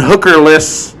Hendon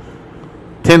Hookerless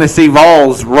Tennessee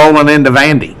Vols rolling into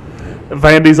Vandy,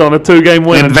 Vandy's on a 2-game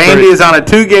winning and Vandy streak. is on a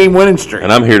 2-game winning streak.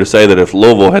 And I'm here to say that if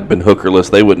Louisville had been hookerless,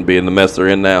 they wouldn't be in the mess they're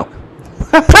in now.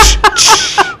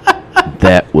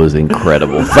 That was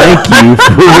incredible. Thank you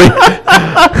for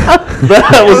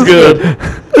That was good.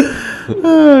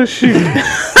 Oh shoot!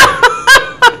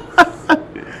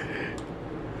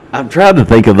 I'm trying to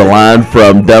think of the line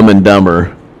from Dumb and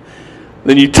Dumber.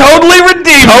 Then you totally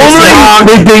redeemed yourself.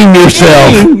 Redeem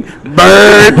yourself.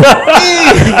 Bird.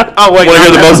 Oh wait, Want to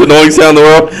hear the most annoying sound in the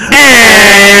world?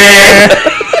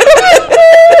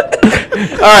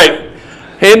 All right.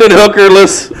 Hendon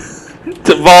hookerless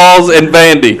to Vols and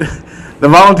Vandy. The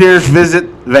Volunteers visit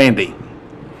Vandy.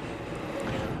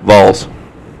 Vols.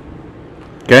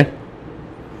 Okay.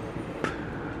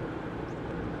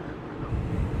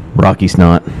 Rocky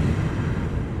Snot.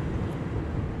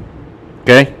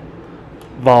 Okay.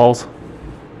 Vols.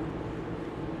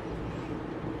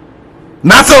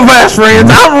 Not so fast,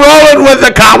 friends. I'm rolling with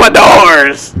the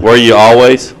Commodores. Were you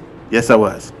always? Yes, I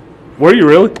was. Were you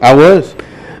really? I was.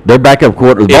 Their backup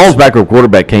quarter, the It's- Vols' backup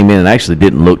quarterback came in and actually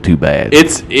didn't look too bad.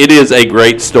 It is a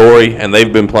great story, and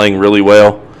they've been playing really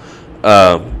well.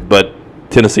 But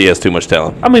Tennessee has too much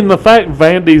talent. I mean, the fact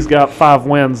Vandy's got 5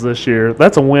 wins this year,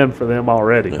 that's a win for them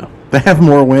already. Yeah. They have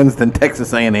more wins than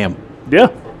Texas A&M. Yeah.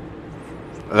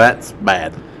 That's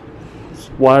bad.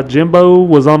 Why Jimbo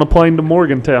was on a plane to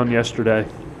Morgantown yesterday.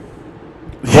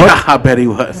 Yeah, I bet he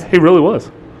was. He really was.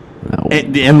 No.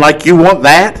 And like you want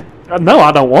that? No,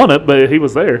 I don't want it, but he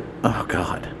was there. Oh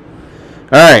God.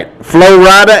 All right,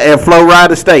 Florida and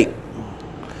Florida State.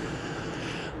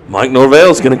 Mike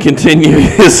Norvell's going to continue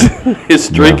his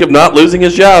streak of not losing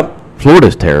his job.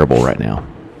 Florida's terrible right now.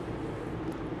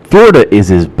 Florida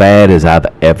is as bad as I've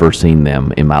ever seen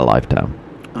them in my lifetime.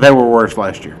 They were worse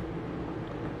last year.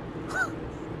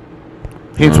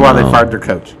 Hence why they fired their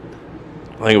coach.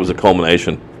 I think it was a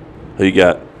culmination. Who you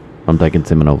got? I'm taking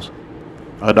Seminoles.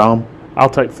 Adam. I'll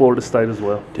take Florida State as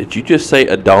well. Did you just say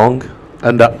a dong?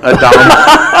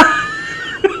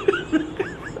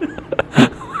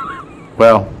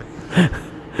 Well,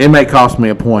 it may cost me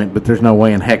a point, but there's no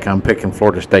way in heck I'm picking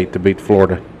Florida State to beat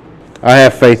Florida. I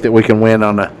have faith that we can win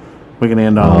on the. We can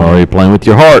end on. Oh, you're playing with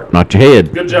your heart, not your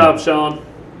head. Good job, Sean.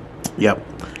 Yep.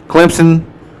 Clemson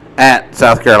at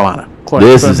South Carolina. Clemson.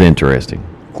 This is interesting.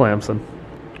 Clemson.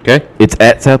 Okay. It's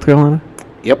at South Carolina?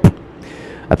 Yep.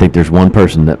 I think there's one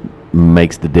person that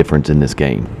makes the difference in this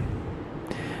game,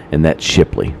 and that's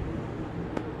Shipley.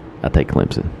 I take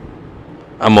Clemson.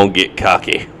 I'm going to get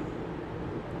cocky.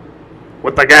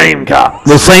 With the Gamecocks.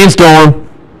 The Sandstorm.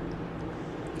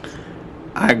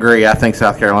 I agree. I think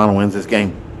South Carolina wins this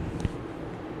game.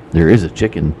 There is a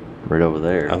chicken right over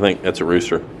there. I think that's a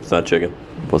rooster. It's not chicken.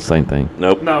 Well, same thing.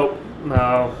 Nope. No.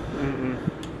 Mm-mm.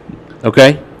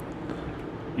 Okay.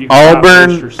 You can have Auburn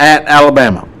roosters. at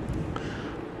Alabama.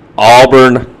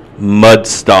 Auburn mud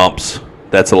stomps.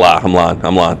 That's a lie. I'm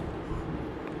lying.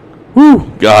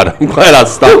 Whew. God, I'm glad I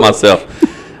stopped myself.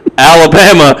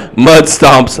 Alabama mud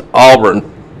stomps Auburn.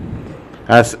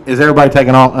 Is everybody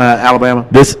taking Alabama?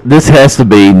 This has to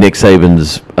be Nick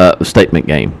Saban's statement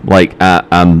game. Like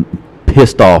I'm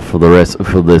pissed off for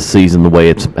this season the way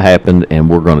it's happened, and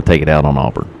we're going to take it out on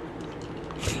Auburn.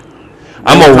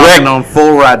 I'm a wreck. on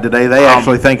Full Ride today. They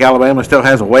actually think Alabama still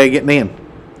has a way of getting in.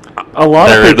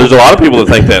 There's a lot of people that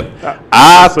think that.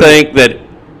 I think that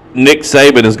Nick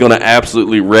Saban is going to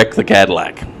absolutely wreck the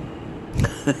Cadillac.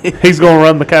 He's going to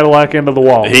run the Cadillac into the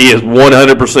wall. He is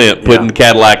 100% putting the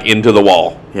Cadillac into the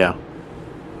wall. Yeah.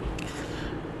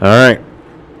 All right.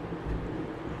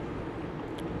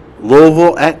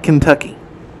 Louisville at Kentucky.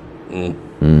 You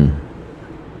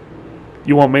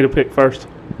want me to pick first?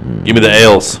 Give me the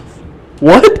L's.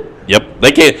 What? Yep.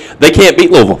 They can't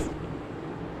beat Louisville.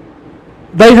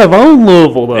 They have owned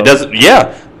Louisville, though. It doesn't.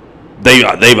 Yeah.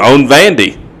 They've owned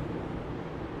Vandy.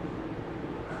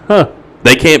 Huh.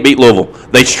 They can't beat Louisville.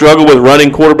 They struggle with running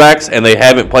quarterbacks, and they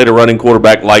haven't played a running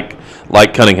quarterback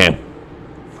like Cunningham.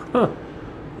 Huh.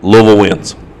 Louisville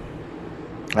wins.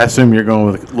 I assume you're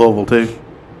going with Louisville too.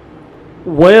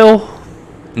 Well,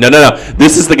 No.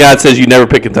 This is the guy that says you never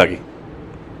pick Kentucky.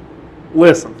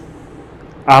 listen.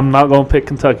 I'm not going to pick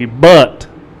Kentucky, but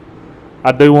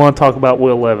I do want to talk about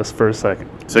Will Levis for a second.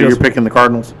 So you're picking the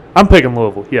Cardinals? I'm picking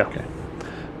Louisville, yeah. Okay.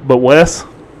 But Wes,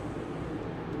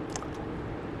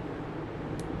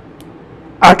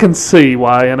 I can see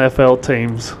why NFL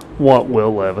teams want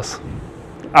Will Levis.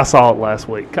 I saw it last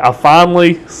week. I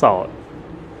finally saw it.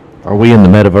 Are we in the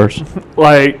metaverse?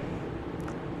 Like,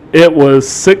 it was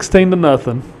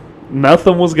 16-0.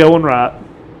 Nothing was going right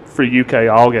for UK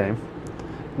all game.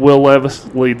 Will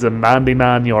Levis leads a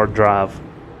 99-yard drive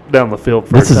down the field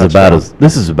for This a is touchdown.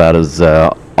 about as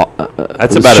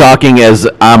That's about shocking as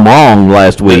I'm wrong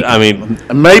last week. I mean,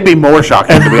 Maybe more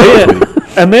shocking to be honest with you.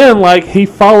 And then, like, he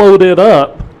followed it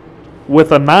up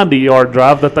with a 90-yard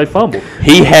drive that they fumbled.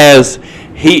 he is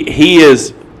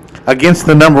Against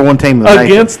the number one team in the nation.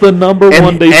 Against the number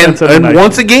one defense in the and nation.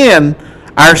 once again,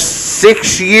 our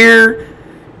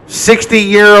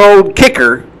 60-year-old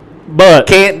kicker But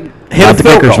can't hit Not a the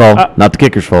field kicker's goal. fault. Not the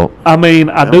kicker's fault. I mean,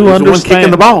 I No, do he's the one understand.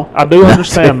 kicking the ball. I do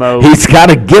understand though. He's got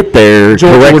to get there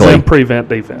Georgia was correctly. in prevent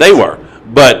defense. they were,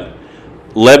 but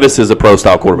Levis is a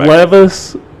pro-style quarterback.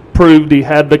 Levis proved he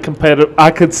had the competitive.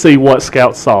 I could see what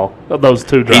scouts saw of those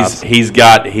two drives. He's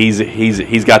got the And he's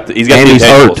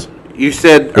intangibles. You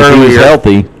said If he was earlier,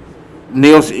 healthy,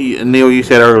 Neil, you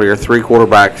said earlier, 3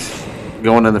 quarterbacks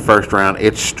going in the first round.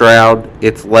 It's Stroud,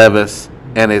 it's Levis,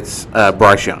 and it's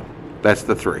Bryce Young. That's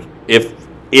the 3. If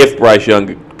Bryce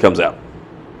Young comes out.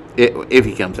 If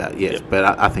he comes out, yes, but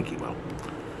I think he will.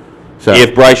 So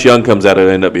If Bryce Young comes out,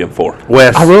 it'll end up being 4.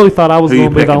 Wes, I really thought I was Who you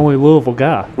going to be the picking? only Louisville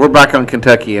guy. we're back on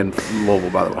Kentucky and Louisville,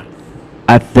 by the way.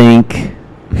 I think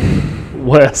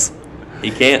Wes, He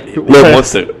can't. He Wes,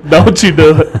 wants to. don't you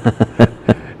do it.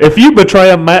 If you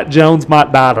betray him, Matt Jones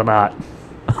might die tonight.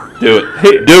 Do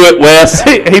it. Do it, Wes.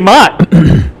 He might.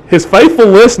 His faithful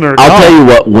listener. I'll gone. tell you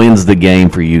what wins the game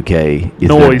for UK is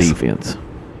their Noise. defense.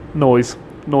 Noise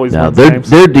Now wins their games.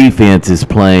 their defense is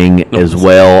playing as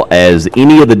well as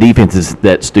any of the defenses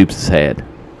that Stoops has had.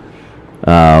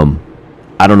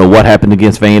 I don't know what happened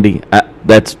against Vandy.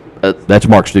 That's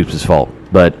Mark Stoops' fault.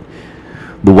 But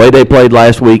the way they played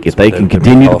last week, if they can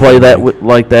continue to play that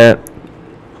like that,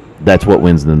 that's what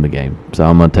wins them the game. So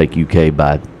I'm going to take UK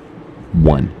by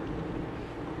 1.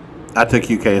 I took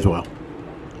UK as well.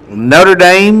 Notre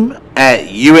Dame at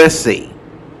USC.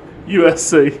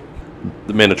 USC.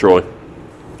 The men of Troy.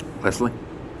 Wesley?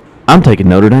 I'm taking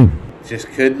Notre Dame. Just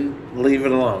couldn't leave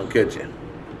it alone, could you?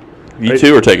 You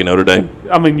two are taking Notre Dame.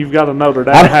 I mean, you've got a Notre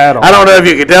Dame hat on. I don't know if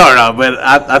you can tell or not, but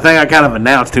I think I kind of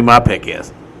announced who my pick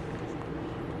is.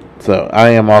 So I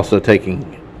am also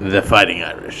taking the Fighting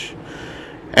Irish.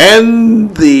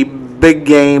 And the big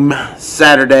game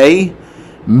Saturday,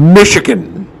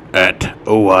 Michigan at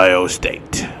Ohio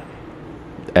State.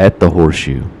 At the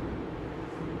Horseshoe.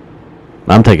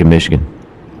 I'm taking Michigan.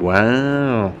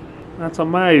 Wow. That's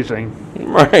amazing.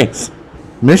 Right.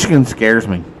 Michigan scares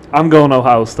me. I'm going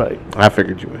Ohio State. I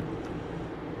figured you would.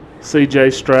 C.J.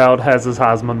 Stroud has his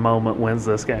Heisman moment, wins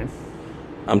this game.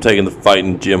 I'm taking the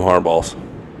Fighting Jim Harbaughs.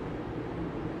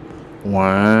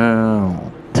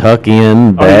 Wow. Tuck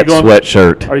in that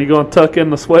sweatshirt. Are you going to tuck in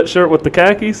the sweatshirt with the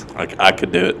khakis? I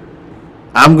could do it.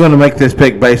 I'm going to make this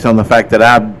pick based on the fact that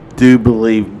I do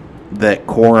believe that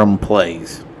Corum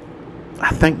plays. I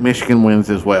think Michigan wins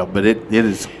as well, but it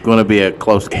is going to be a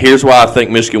close game. Here's why I think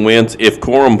Michigan wins. If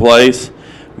Corum plays,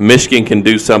 Michigan can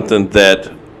do something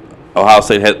that Ohio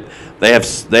State had. They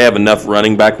have enough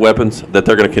running back weapons that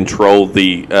they're going to control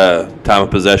the time of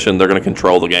possession. They're going to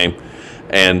control the game,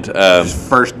 and Just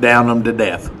first down them to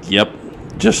death. yep,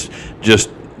 just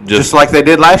Just like they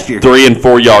did last year. 3 and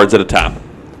 4 yards at a time.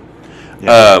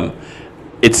 Yeah.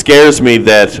 It scares me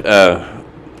that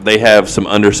they have some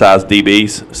undersized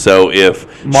DBs. So if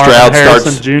Marvin Stroud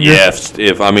Harrison starts,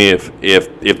 Jr.?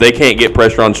 if they can't get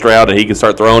pressure on Stroud and he can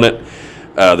start throwing it,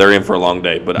 they're in for a long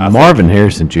day. But I think, Marvin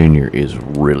Harrison Jr. is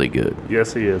really good.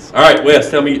 Yes, he is. all right, Wes,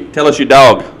 tell us your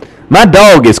dog. My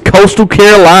dog is Coastal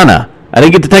Carolina. I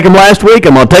didn't get to take him last week.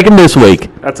 I'm going to take him this week.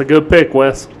 That's a good pick,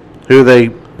 Wes. Who are they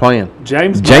playing?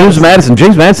 James Madison.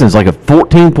 James Madison is like a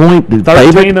 14-point favorite.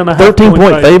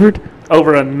 13.5 favorite.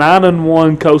 Over a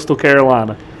 9-1 Coastal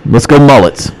Carolina. Let's go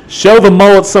Mullets. Show the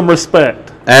Mullets some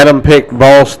respect. Adam picked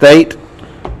Ball State.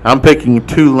 I'm picking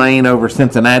Tulane over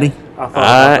Cincinnati.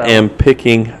 I am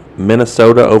picking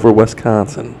Minnesota over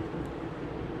Wisconsin.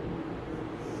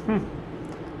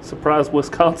 Surprised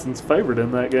Wisconsin's favored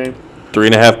in that game.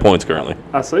 3.5 points currently.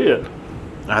 I see it.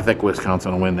 I think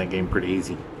Wisconsin will win that game pretty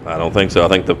easy. I don't think so. I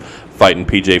think the Fighting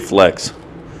PJ Flex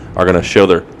are going to show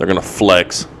they're going to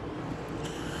flex.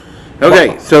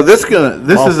 Okay, so this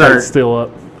Ball is our. State's still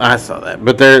up. I saw that,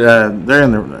 but they're in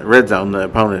the red zone. The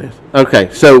opponent is.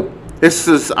 Okay, so this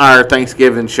is our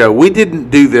Thanksgiving show. We didn't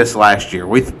do this last year.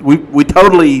 We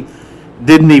totally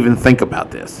didn't even think about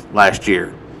this last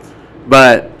year,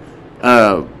 but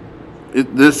so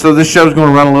this show's going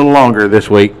to run a little longer this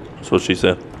week. That's what she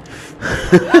said.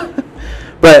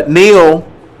 But Neil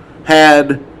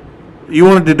you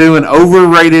wanted to do an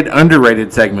overrated,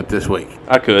 underrated segment this week.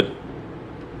 I could.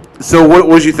 So what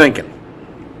was you thinking?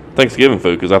 Thanksgiving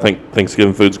food, because I think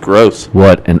Thanksgiving food's gross.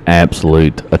 What an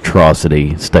absolute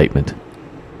atrocity statement.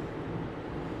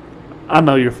 I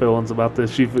know your feelings about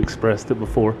this. You've expressed it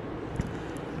before.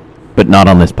 But not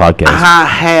on this podcast.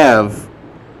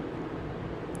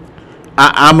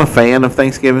 I'm a fan of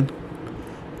Thanksgiving,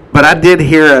 but I did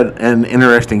hear an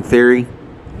interesting theory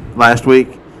last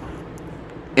week,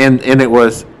 and it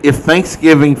was, if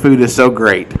Thanksgiving food is so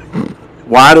great,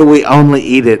 why do we only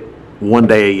eat it one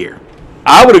day a year?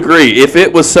 I would agree. If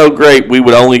it was so great, we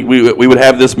would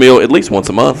have this meal at least once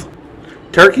a month.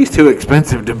 Turkey's too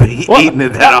expensive to be eating it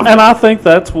that often. And I think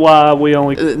that's why we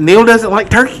only... Neil doesn't like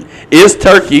turkey. Is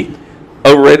turkey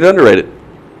overrated, underrated?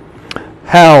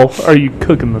 How are you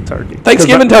cooking the turkey?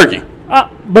 Thanksgiving turkey.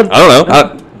 But I don't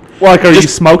know. like, are you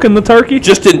just- smoking the turkey?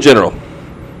 Just in general.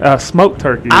 Smoked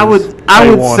turkey. I would is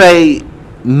A1. say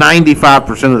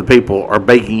 95% of the people are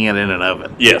baking it in an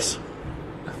oven. Yes.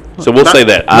 So we'll say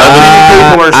that.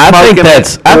 People are I think smoking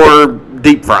that's- it I or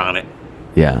deep frying it.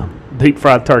 Yeah. Deep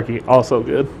fried turkey, also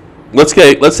good. Let's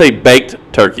say baked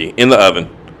turkey in the oven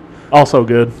Also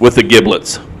good. with the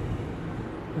giblets.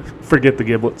 Forget the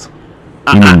giblets.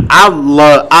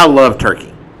 I love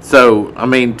turkey. So, I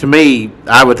mean, to me,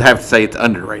 I would have to say it's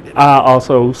underrated. I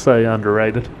also say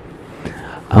underrated.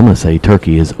 I'm going to say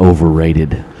turkey is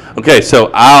overrated. Okay,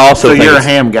 so I also So think you're a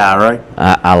it's- ham guy, right?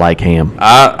 I like ham.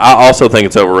 I also think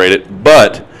it's overrated,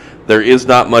 but there is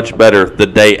not much better the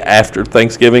day after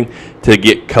Thanksgiving to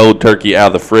get cold turkey out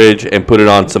of the fridge and put it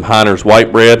on some Heiner's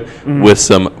white bread with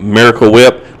some Miracle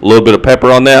Whip, a little bit of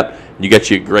pepper on that. You got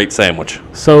you a great sandwich.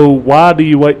 So why do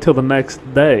you wait till the next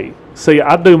day? See,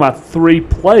 I do my 3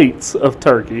 plates of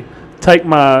turkey, take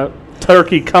my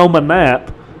turkey coma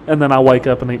nap, and then I wake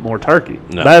up and eat more turkey.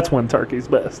 No. That's when turkey's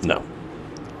best. No.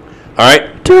 All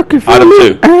right, Turkey for Item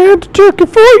me 2. and turkey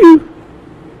for you.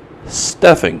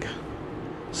 stuffing.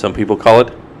 Some people call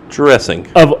it dressing.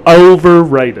 Of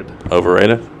overrated.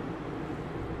 Overrated.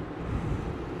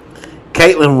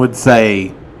 Caitlin would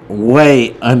say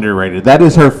Way underrated. That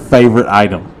is her favorite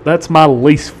item. That's my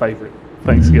least favorite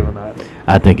Thanksgiving item.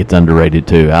 I think it's underrated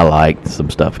too. I like some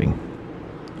stuffing.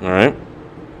 All right.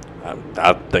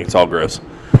 I think it's all gross.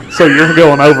 So you're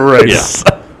going overrated. Yes.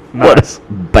 Nice.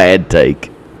 Bad take.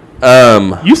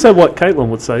 You said what Caitlin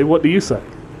would say. What do you say?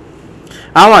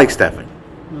 I like stuffing.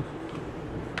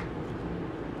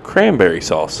 Cranberry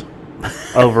sauce.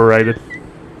 Overrated.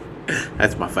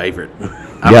 That's my favorite. Yeah.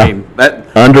 I mean, that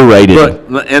Underrated.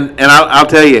 Look, and I'll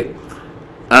tell you,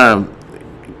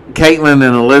 Caitlin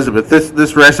and Elizabeth,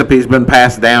 this recipe's been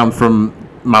passed down from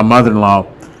my mother-in-law.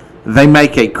 They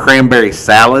make a cranberry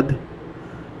salad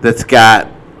that's got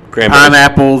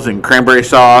pineapples and cranberry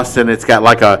sauce, and it's got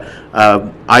like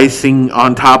a icing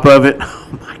on top of it.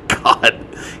 Oh my God,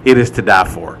 it is to die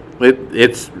for.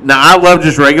 It's now I love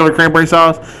just regular cranberry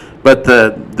sauce, but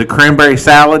the cranberry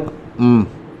salad,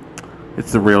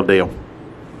 it's the real deal.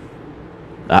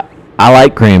 I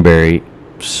like cranberry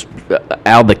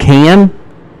out of the can.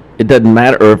 It doesn't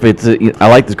matter, or if it's. I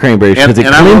like the cranberries because it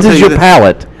and I will tell cleanses you your this,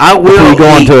 palate. I will before you go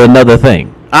on eat- to another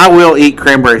thing. I will eat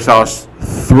cranberry sauce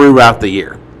throughout the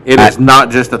year. It is not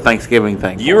just a Thanksgiving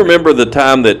thing. You remember the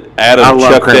time that I Adam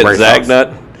love chucked that cranberry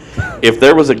Zagnut? If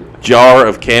there was a jar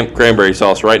of cranberry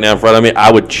sauce right now in front of me,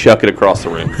 I would chuck it across the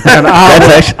room. And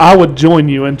I would join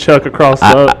you and chuck across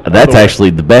the. That's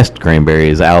actually the best cranberry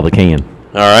is out of the can.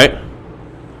 All right.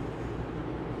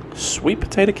 Sweet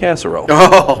potato casserole.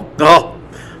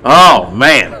 Oh,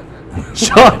 man.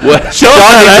 Sean needs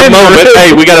a moment.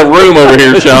 Hey, we got a room over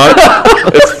here, Sean.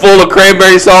 It's full of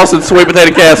cranberry sauce and sweet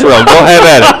potato casserole. Go have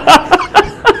at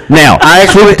it. Now,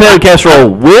 sweet potato casserole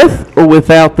with or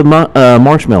without the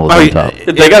marshmallows on top?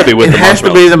 They got to be with it the has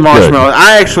to be the marshmallows.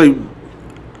 marshmallow.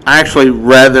 I actually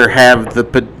rather have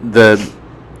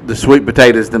the sweet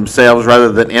potatoes themselves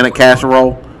rather than in a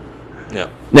casserole. Yeah.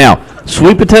 Now,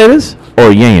 sweet potatoes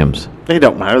or yams? They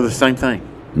don't matter. They're the same thing.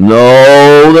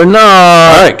 No, they're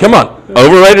not. All right, come on.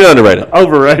 Overrated, underrated?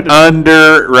 Overrated.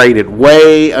 Underrated.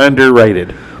 Way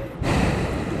underrated.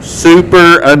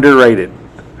 Super underrated.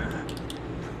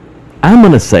 I'm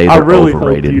going to say I they're really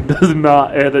overrated. hope you do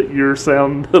not edit your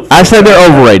sound. I say they're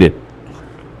overrated.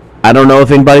 I don't know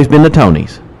if anybody's been to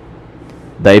Tony's.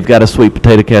 They've got a sweet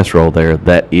potato casserole there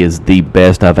that is the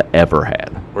best I've ever had.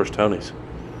 Where's Tony's?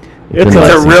 It's in It's a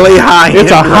Lexington. really high.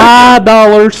 It's a high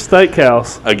dollar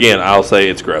steakhouse. Again, I'll say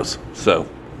it's gross. So,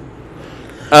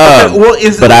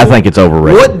 But I think it's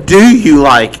overrated. What do you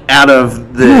like out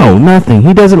of the? No, nothing.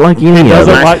 He doesn't like any of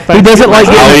doesn't it. like He doesn't like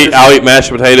Thanksgiving. it. I'll eat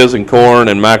mashed potatoes and corn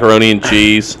and macaroni and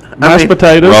cheese, Mashed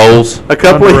potatoes. rolls. A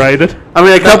couple. Underrated.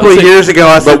 A couple of see, years ago,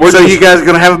 I said, we're "So just- you guys are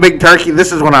going to have a big turkey?"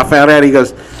 This is when I found out. He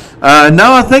goes,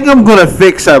 "No, I think I'm going to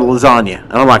fix a lasagna."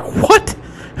 And I'm like, "What?"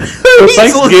 Who eats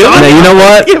Thanksgiving? lasagna Now, you know on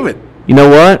what? Thanksgiving? You know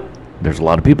what? There's a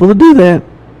lot of people that do that.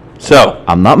 So,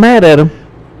 I'm not mad at them.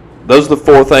 those are the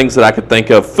four things that I could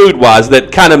think of food-wise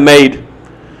that kind of made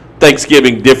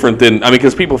Thanksgiving different than,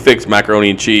 because people fix macaroni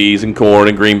and cheese and corn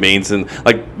and green beans and,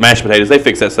 like, mashed potatoes. They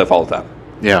fix that stuff all the time.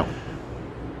 Yeah.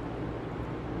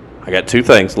 I got two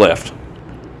things left.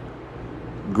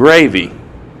 Gravy.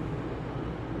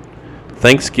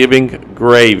 Thanksgiving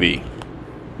gravy.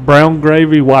 Brown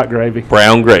gravy, white gravy.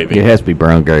 Brown gravy. It has to be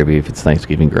brown gravy if it's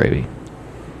Thanksgiving gravy.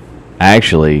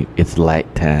 Actually, it's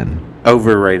lactan.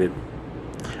 Overrated.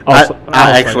 Also-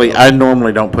 I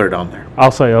normally don't put it on there.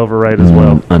 I'll say overrated as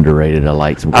well. Underrated. I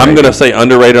like some. I'm gravy. going to say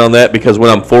underrated on that because when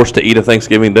I'm forced to eat a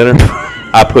Thanksgiving dinner,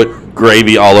 I put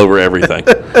gravy all over everything.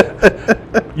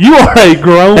 You are a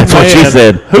grown That's man what she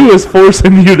said. who is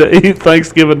forcing you to eat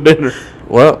Thanksgiving dinner.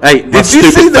 Well, Hey, my did you see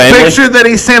stupid the family- picture that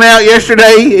he sent out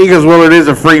yesterday? He goes, "Well, it is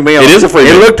a free meal." It is a free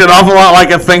It meal. looked an awful lot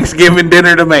like a Thanksgiving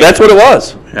dinner to me. That's what it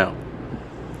was. Yeah.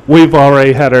 We've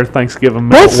already had our Thanksgiving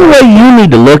meal. That's the way you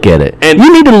need to look at it. And-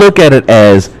 you need to look at it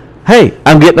as, hey,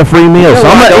 I'm getting a free meal, so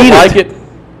I I'm don't going to eat like it. it.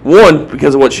 One,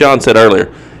 because of what Sean said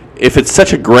earlier. If it's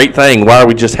such a great thing, why are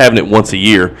we just having it once a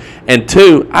year? And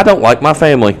two, I don't like my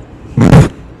family.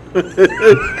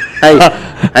 Hey,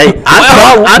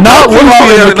 Not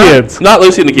Lucy and the kids. Not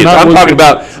Lucy and the kids. Not I'm Lucy. talking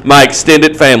about my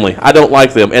extended family. I don't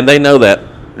like them, and they know that.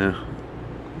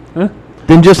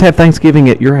 Then just have Thanksgiving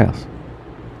at your house.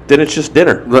 Then it's just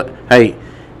dinner. Look, hey,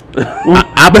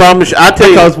 I promise you, I tell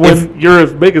Because you, when you're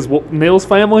as big as Neil's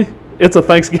family, it's a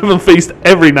Thanksgiving feast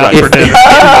every night for dinner.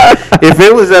 if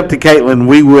it was up to Caitlin,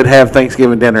 we would have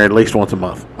Thanksgiving dinner at least once a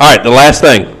month. All right, the last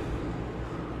thing.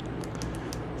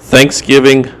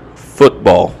 Thanksgiving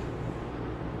football.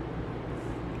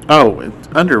 Oh, it's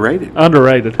underrated.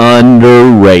 Underrated.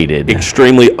 Underrated.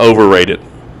 Extremely overrated.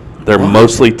 They're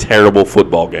mostly terrible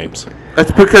football games.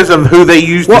 That's because of who they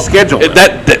use to schedule it.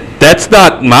 That That's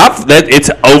not that. It's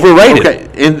overrated. Okay,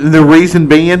 and the reason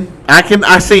being,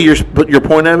 I see your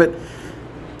point of it.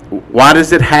 Why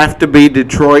does it have to be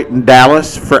Detroit and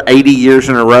Dallas for 80 years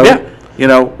in a row? Yeah.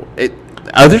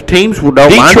 Other teams will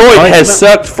don't mind. Detroit has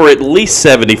sucked for at least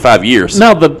 75 years.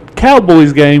 Now, the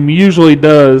Cowboys game usually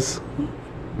does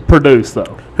produce,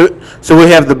 though. So we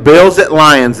have the Bills at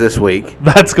Lions this week.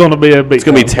 That's going to be a big It's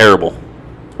going to be terrible.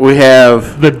 We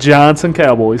have the Giants and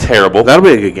Cowboys. Terrible. That'll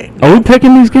be a good game. Are we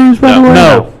picking these games, by the way?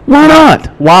 No. Why not?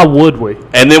 Why would we?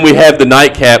 And then we have the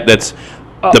nightcap that's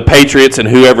the Patriots and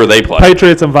whoever they play.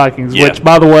 Patriots and Vikings, Yeah. which,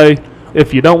 by the way,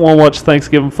 if you don't want to watch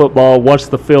Thanksgiving football, watch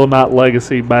the Phil Knight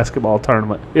Legacy basketball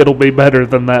tournament. It'll be better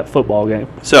than that football game.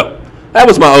 So that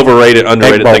was my overrated,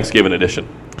 underrated Bowl. Thanksgiving edition.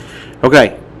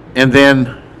 Okay, and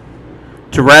then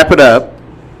to wrap it up,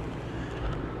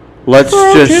 let's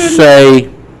just say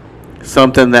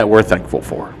something that we're thankful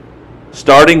for.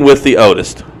 Starting with the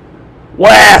oldest.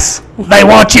 Wes, they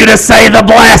want you to say the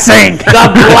blessing.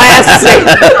 The blessing.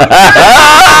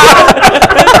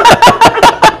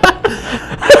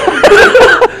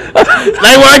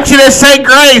 They want you to say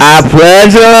grace. I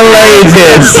pledge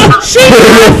allegiance to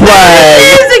the flag.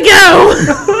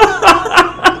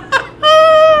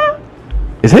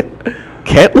 Is it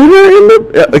cat litter in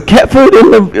the cat food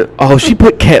in the? Oh, she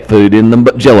put cat food in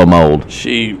the Jello mold.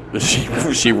 She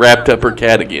wrapped up her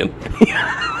cat again.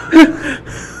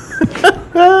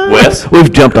 Wes,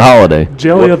 We've jumped a holiday.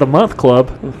 Jelly of the Month Club.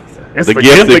 It's the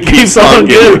gift that keeps on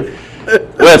giving.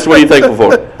 Wes, what are you thankful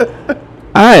for?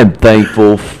 I am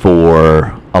thankful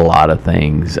for a lot of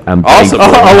things. I'm Awesome.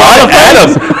 thankful. A lot of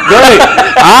Adam. Great.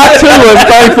 I too am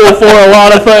thankful for a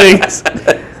lot of things.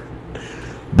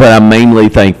 But I'm mainly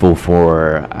thankful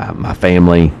for my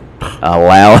family.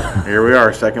 Here we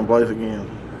are, second place again.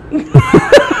 Really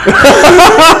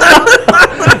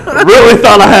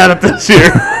thought I had it this year.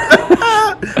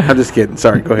 I'm just kidding.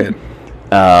 Sorry, go ahead.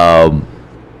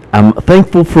 I'm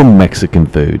thankful for Mexican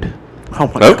food. Oh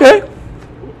my God. Okay.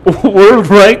 We're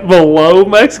ranked below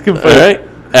Mexican food. All right.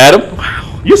 Adam?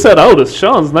 You said Otis.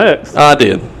 Sean's next. I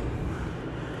did.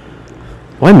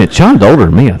 Wait a minute, Sean's older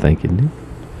than me, I think, isn't he?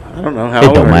 I don't know how It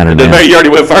old don't are you? matter You now. already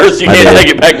went first. You I can't did.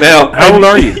 take it back now. How old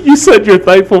are you? You said you're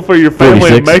thankful for your family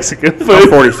 46. and Mexican I'm food.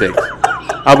 46.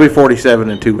 I'll be 47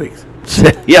 in 2 weeks.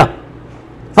 Yeah.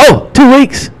 Oh, 2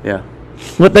 weeks. Yeah,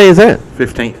 What day is that?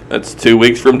 15th. That's 2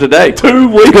 weeks from today. 2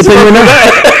 weeks Good thing from we know.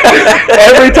 today.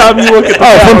 Every time you look at the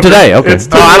Oh, from calendar, today. Okay. it's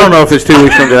No, I don't know if it's 2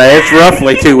 weeks from today. It's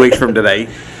roughly 2 weeks from today.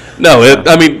 No,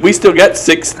 I mean, we still got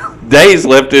 6 days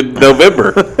left in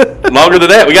November. Longer than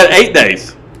that. We got 8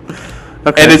 days.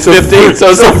 Okay, And it's 15, so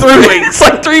it's like 3 weeks. It's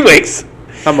like 3 weeks.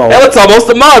 I'm old. Hell, it's almost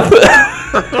a month.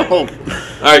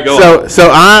 All right, go on. So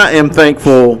I am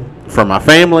thankful for my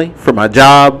family, for my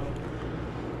job.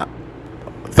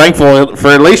 Thankful for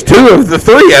at least 2 of the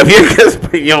 3 of you, because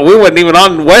we wasn't even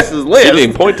on Wes's He list.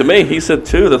 didn't point to me. He said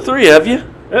 2 of the 3 of you.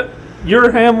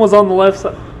 Your hand was on the left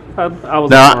side. I was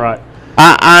No, on the right.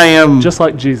 I am Just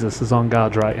like Jesus is on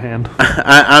God's right hand.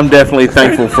 I'm definitely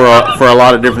thankful for a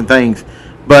lot of different things,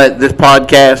 but this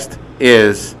podcast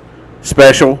is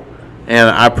special, and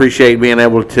I appreciate being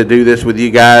able to do this with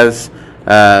you guys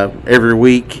every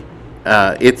week.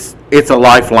 It's a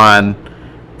lifeline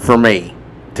for me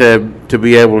to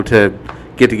be able to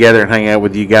get together and hang out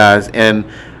with you guys, and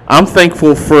I'm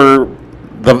thankful for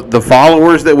the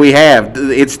followers that we have.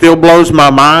 It still blows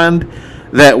my mind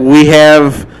that we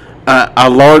have a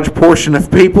large portion of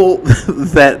people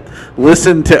that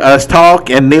listen to us talk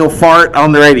and Neil fart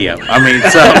on the radio. I mean,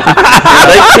 so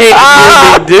They can't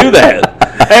hear me do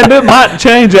that. And it might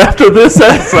change after this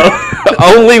episode.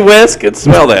 Only Wes can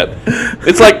smell that.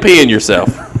 It's like peeing yourself.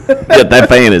 Yeah, that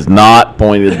fan is not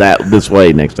pointed this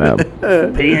way next time.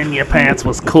 Peeing your pants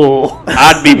was cool.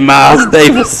 I'd be Miles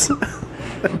Davis. All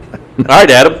right,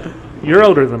 Adam. You're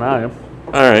older than I am.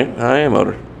 All right, I am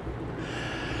older.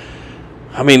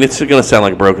 I mean, it's going to sound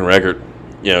like a broken record.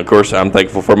 Of course, I'm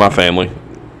thankful for my family.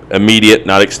 Immediate,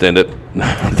 not extended.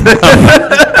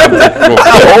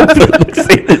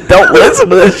 Don't listen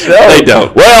to this show. They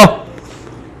don't. Well,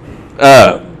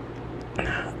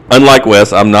 Unlike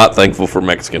Wes, I'm not thankful for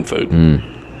Mexican food.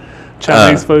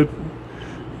 Chinese food.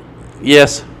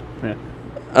 Yes.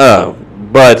 Yeah.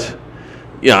 But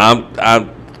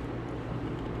I'm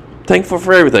thankful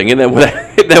for everything. Isn't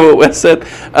that what Wes said?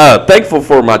 Thankful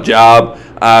for my job.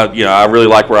 I really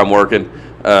like where I'm working.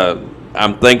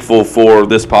 I'm thankful for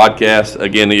this podcast.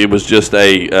 Again, it was just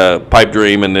a pipe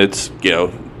dream, and it's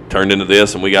turned into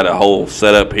this, and we got a whole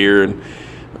setup here. And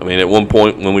I mean, at one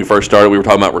point when we first started, we were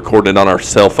talking about recording it on our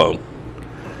cell phone.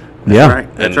 yeah.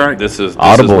 That's And right. This is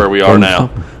Audible. where we are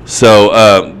now.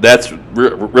 So that's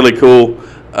really cool.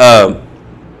 And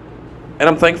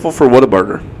I'm thankful for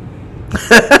Whataburger.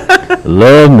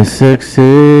 Love me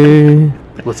sexy.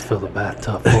 Let's fill the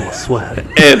bathtub full of sweat.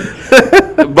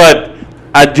 But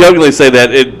I jokingly say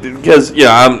that because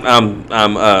I'm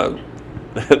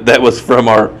that was from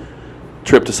our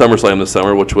trip to SummerSlam this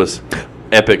summer, which was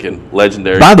epic and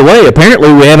legendary. By the way,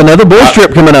 apparently we have another boys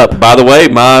trip coming up. By the way,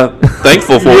 my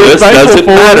thankful for list doesn't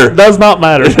matter. Does not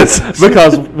matter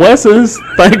because Wes's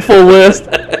thankful list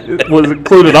was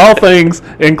included all things,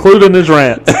 including his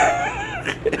rants.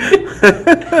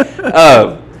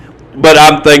 But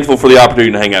I'm thankful for the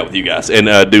opportunity to hang out with you guys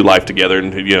and do life together,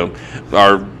 and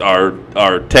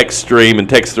our text stream and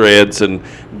text threads and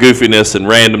goofiness and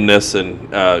randomness, and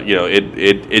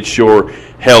it sure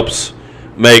helps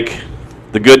make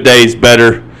the good days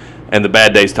better and the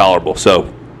bad days tolerable.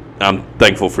 So I'm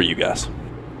thankful for you guys.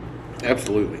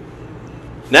 Absolutely.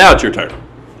 Now it's your turn.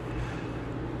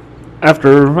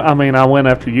 I went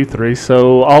after you three,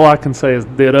 so all I can say is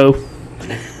ditto.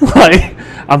 Like,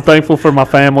 I'm thankful for my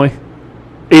family,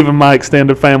 even my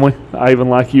extended family. I even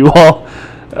like you all.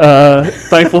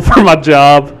 Thankful for my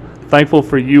job. Thankful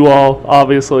for you all,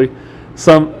 obviously.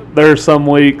 There are some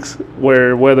weeks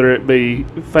where, whether it be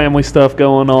family stuff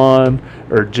going on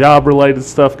or job-related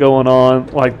stuff going on,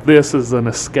 like this is an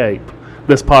escape.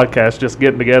 This podcast, just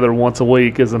getting together once a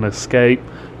week, is an escape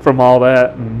from all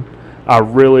that, and I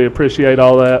really appreciate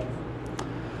all that.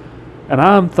 And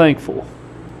I'm thankful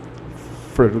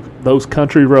for those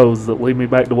country roads that lead me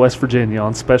back to West Virginia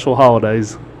on special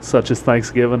holidays such as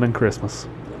Thanksgiving and Christmas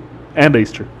and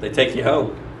Easter. They take you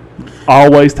home.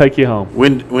 Always take you home.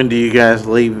 When do you guys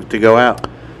leave to go out?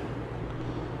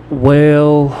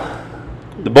 Well,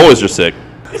 The boys are sick.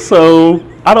 so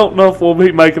I don't know if we'll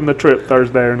be making the trip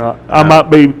Thursday or not. I might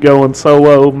be going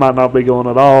solo, might not be going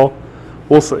at all.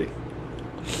 We'll see.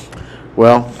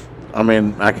 Well,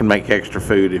 I can make extra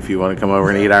food if you want to come over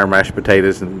and eat our mashed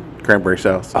potatoes and cranberry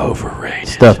sauce. Overrated.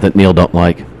 Stuff that Neil don't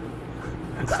like.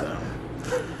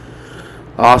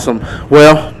 Awesome.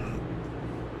 Well,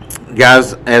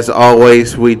 guys, as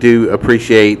always, we do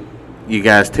appreciate you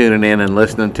guys tuning in and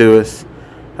listening to us.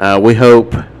 We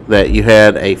hope that you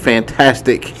had a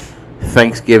fantastic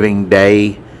Thanksgiving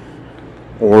day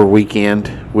or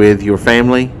weekend with your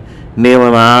family. Neil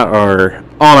and I are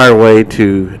on our way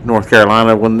to North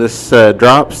Carolina when this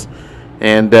drops,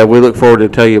 and we look forward to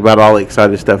tell you about all the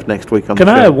exciting stuff next week on the show.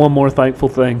 Can I add one more thankful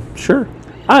thing? Sure.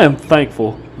 I am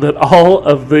thankful that all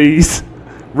of these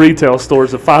retail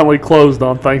stores have finally closed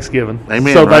on Thanksgiving.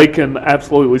 Amen, so right? they can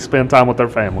absolutely spend time with their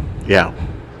family. Yeah.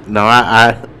 No,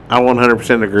 I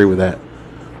 100% agree with that.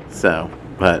 So,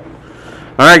 but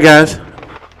all right, guys.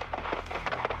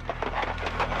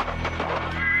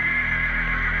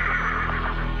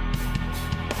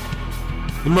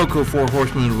 The Moco Four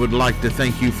Horsemen would like to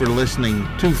thank you for listening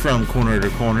to From Corner to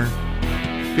Corner.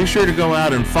 Be sure to go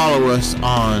out and follow us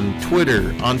on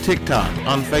Twitter, on TikTok,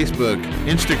 on Facebook,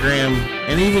 Instagram,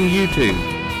 and even YouTube.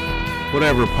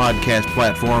 Whatever podcast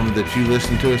platform that you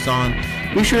listen to us on,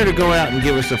 be sure to go out and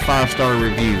give us a 5-star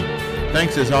review.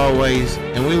 Thanks as always,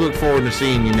 and we look forward to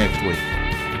seeing you next week.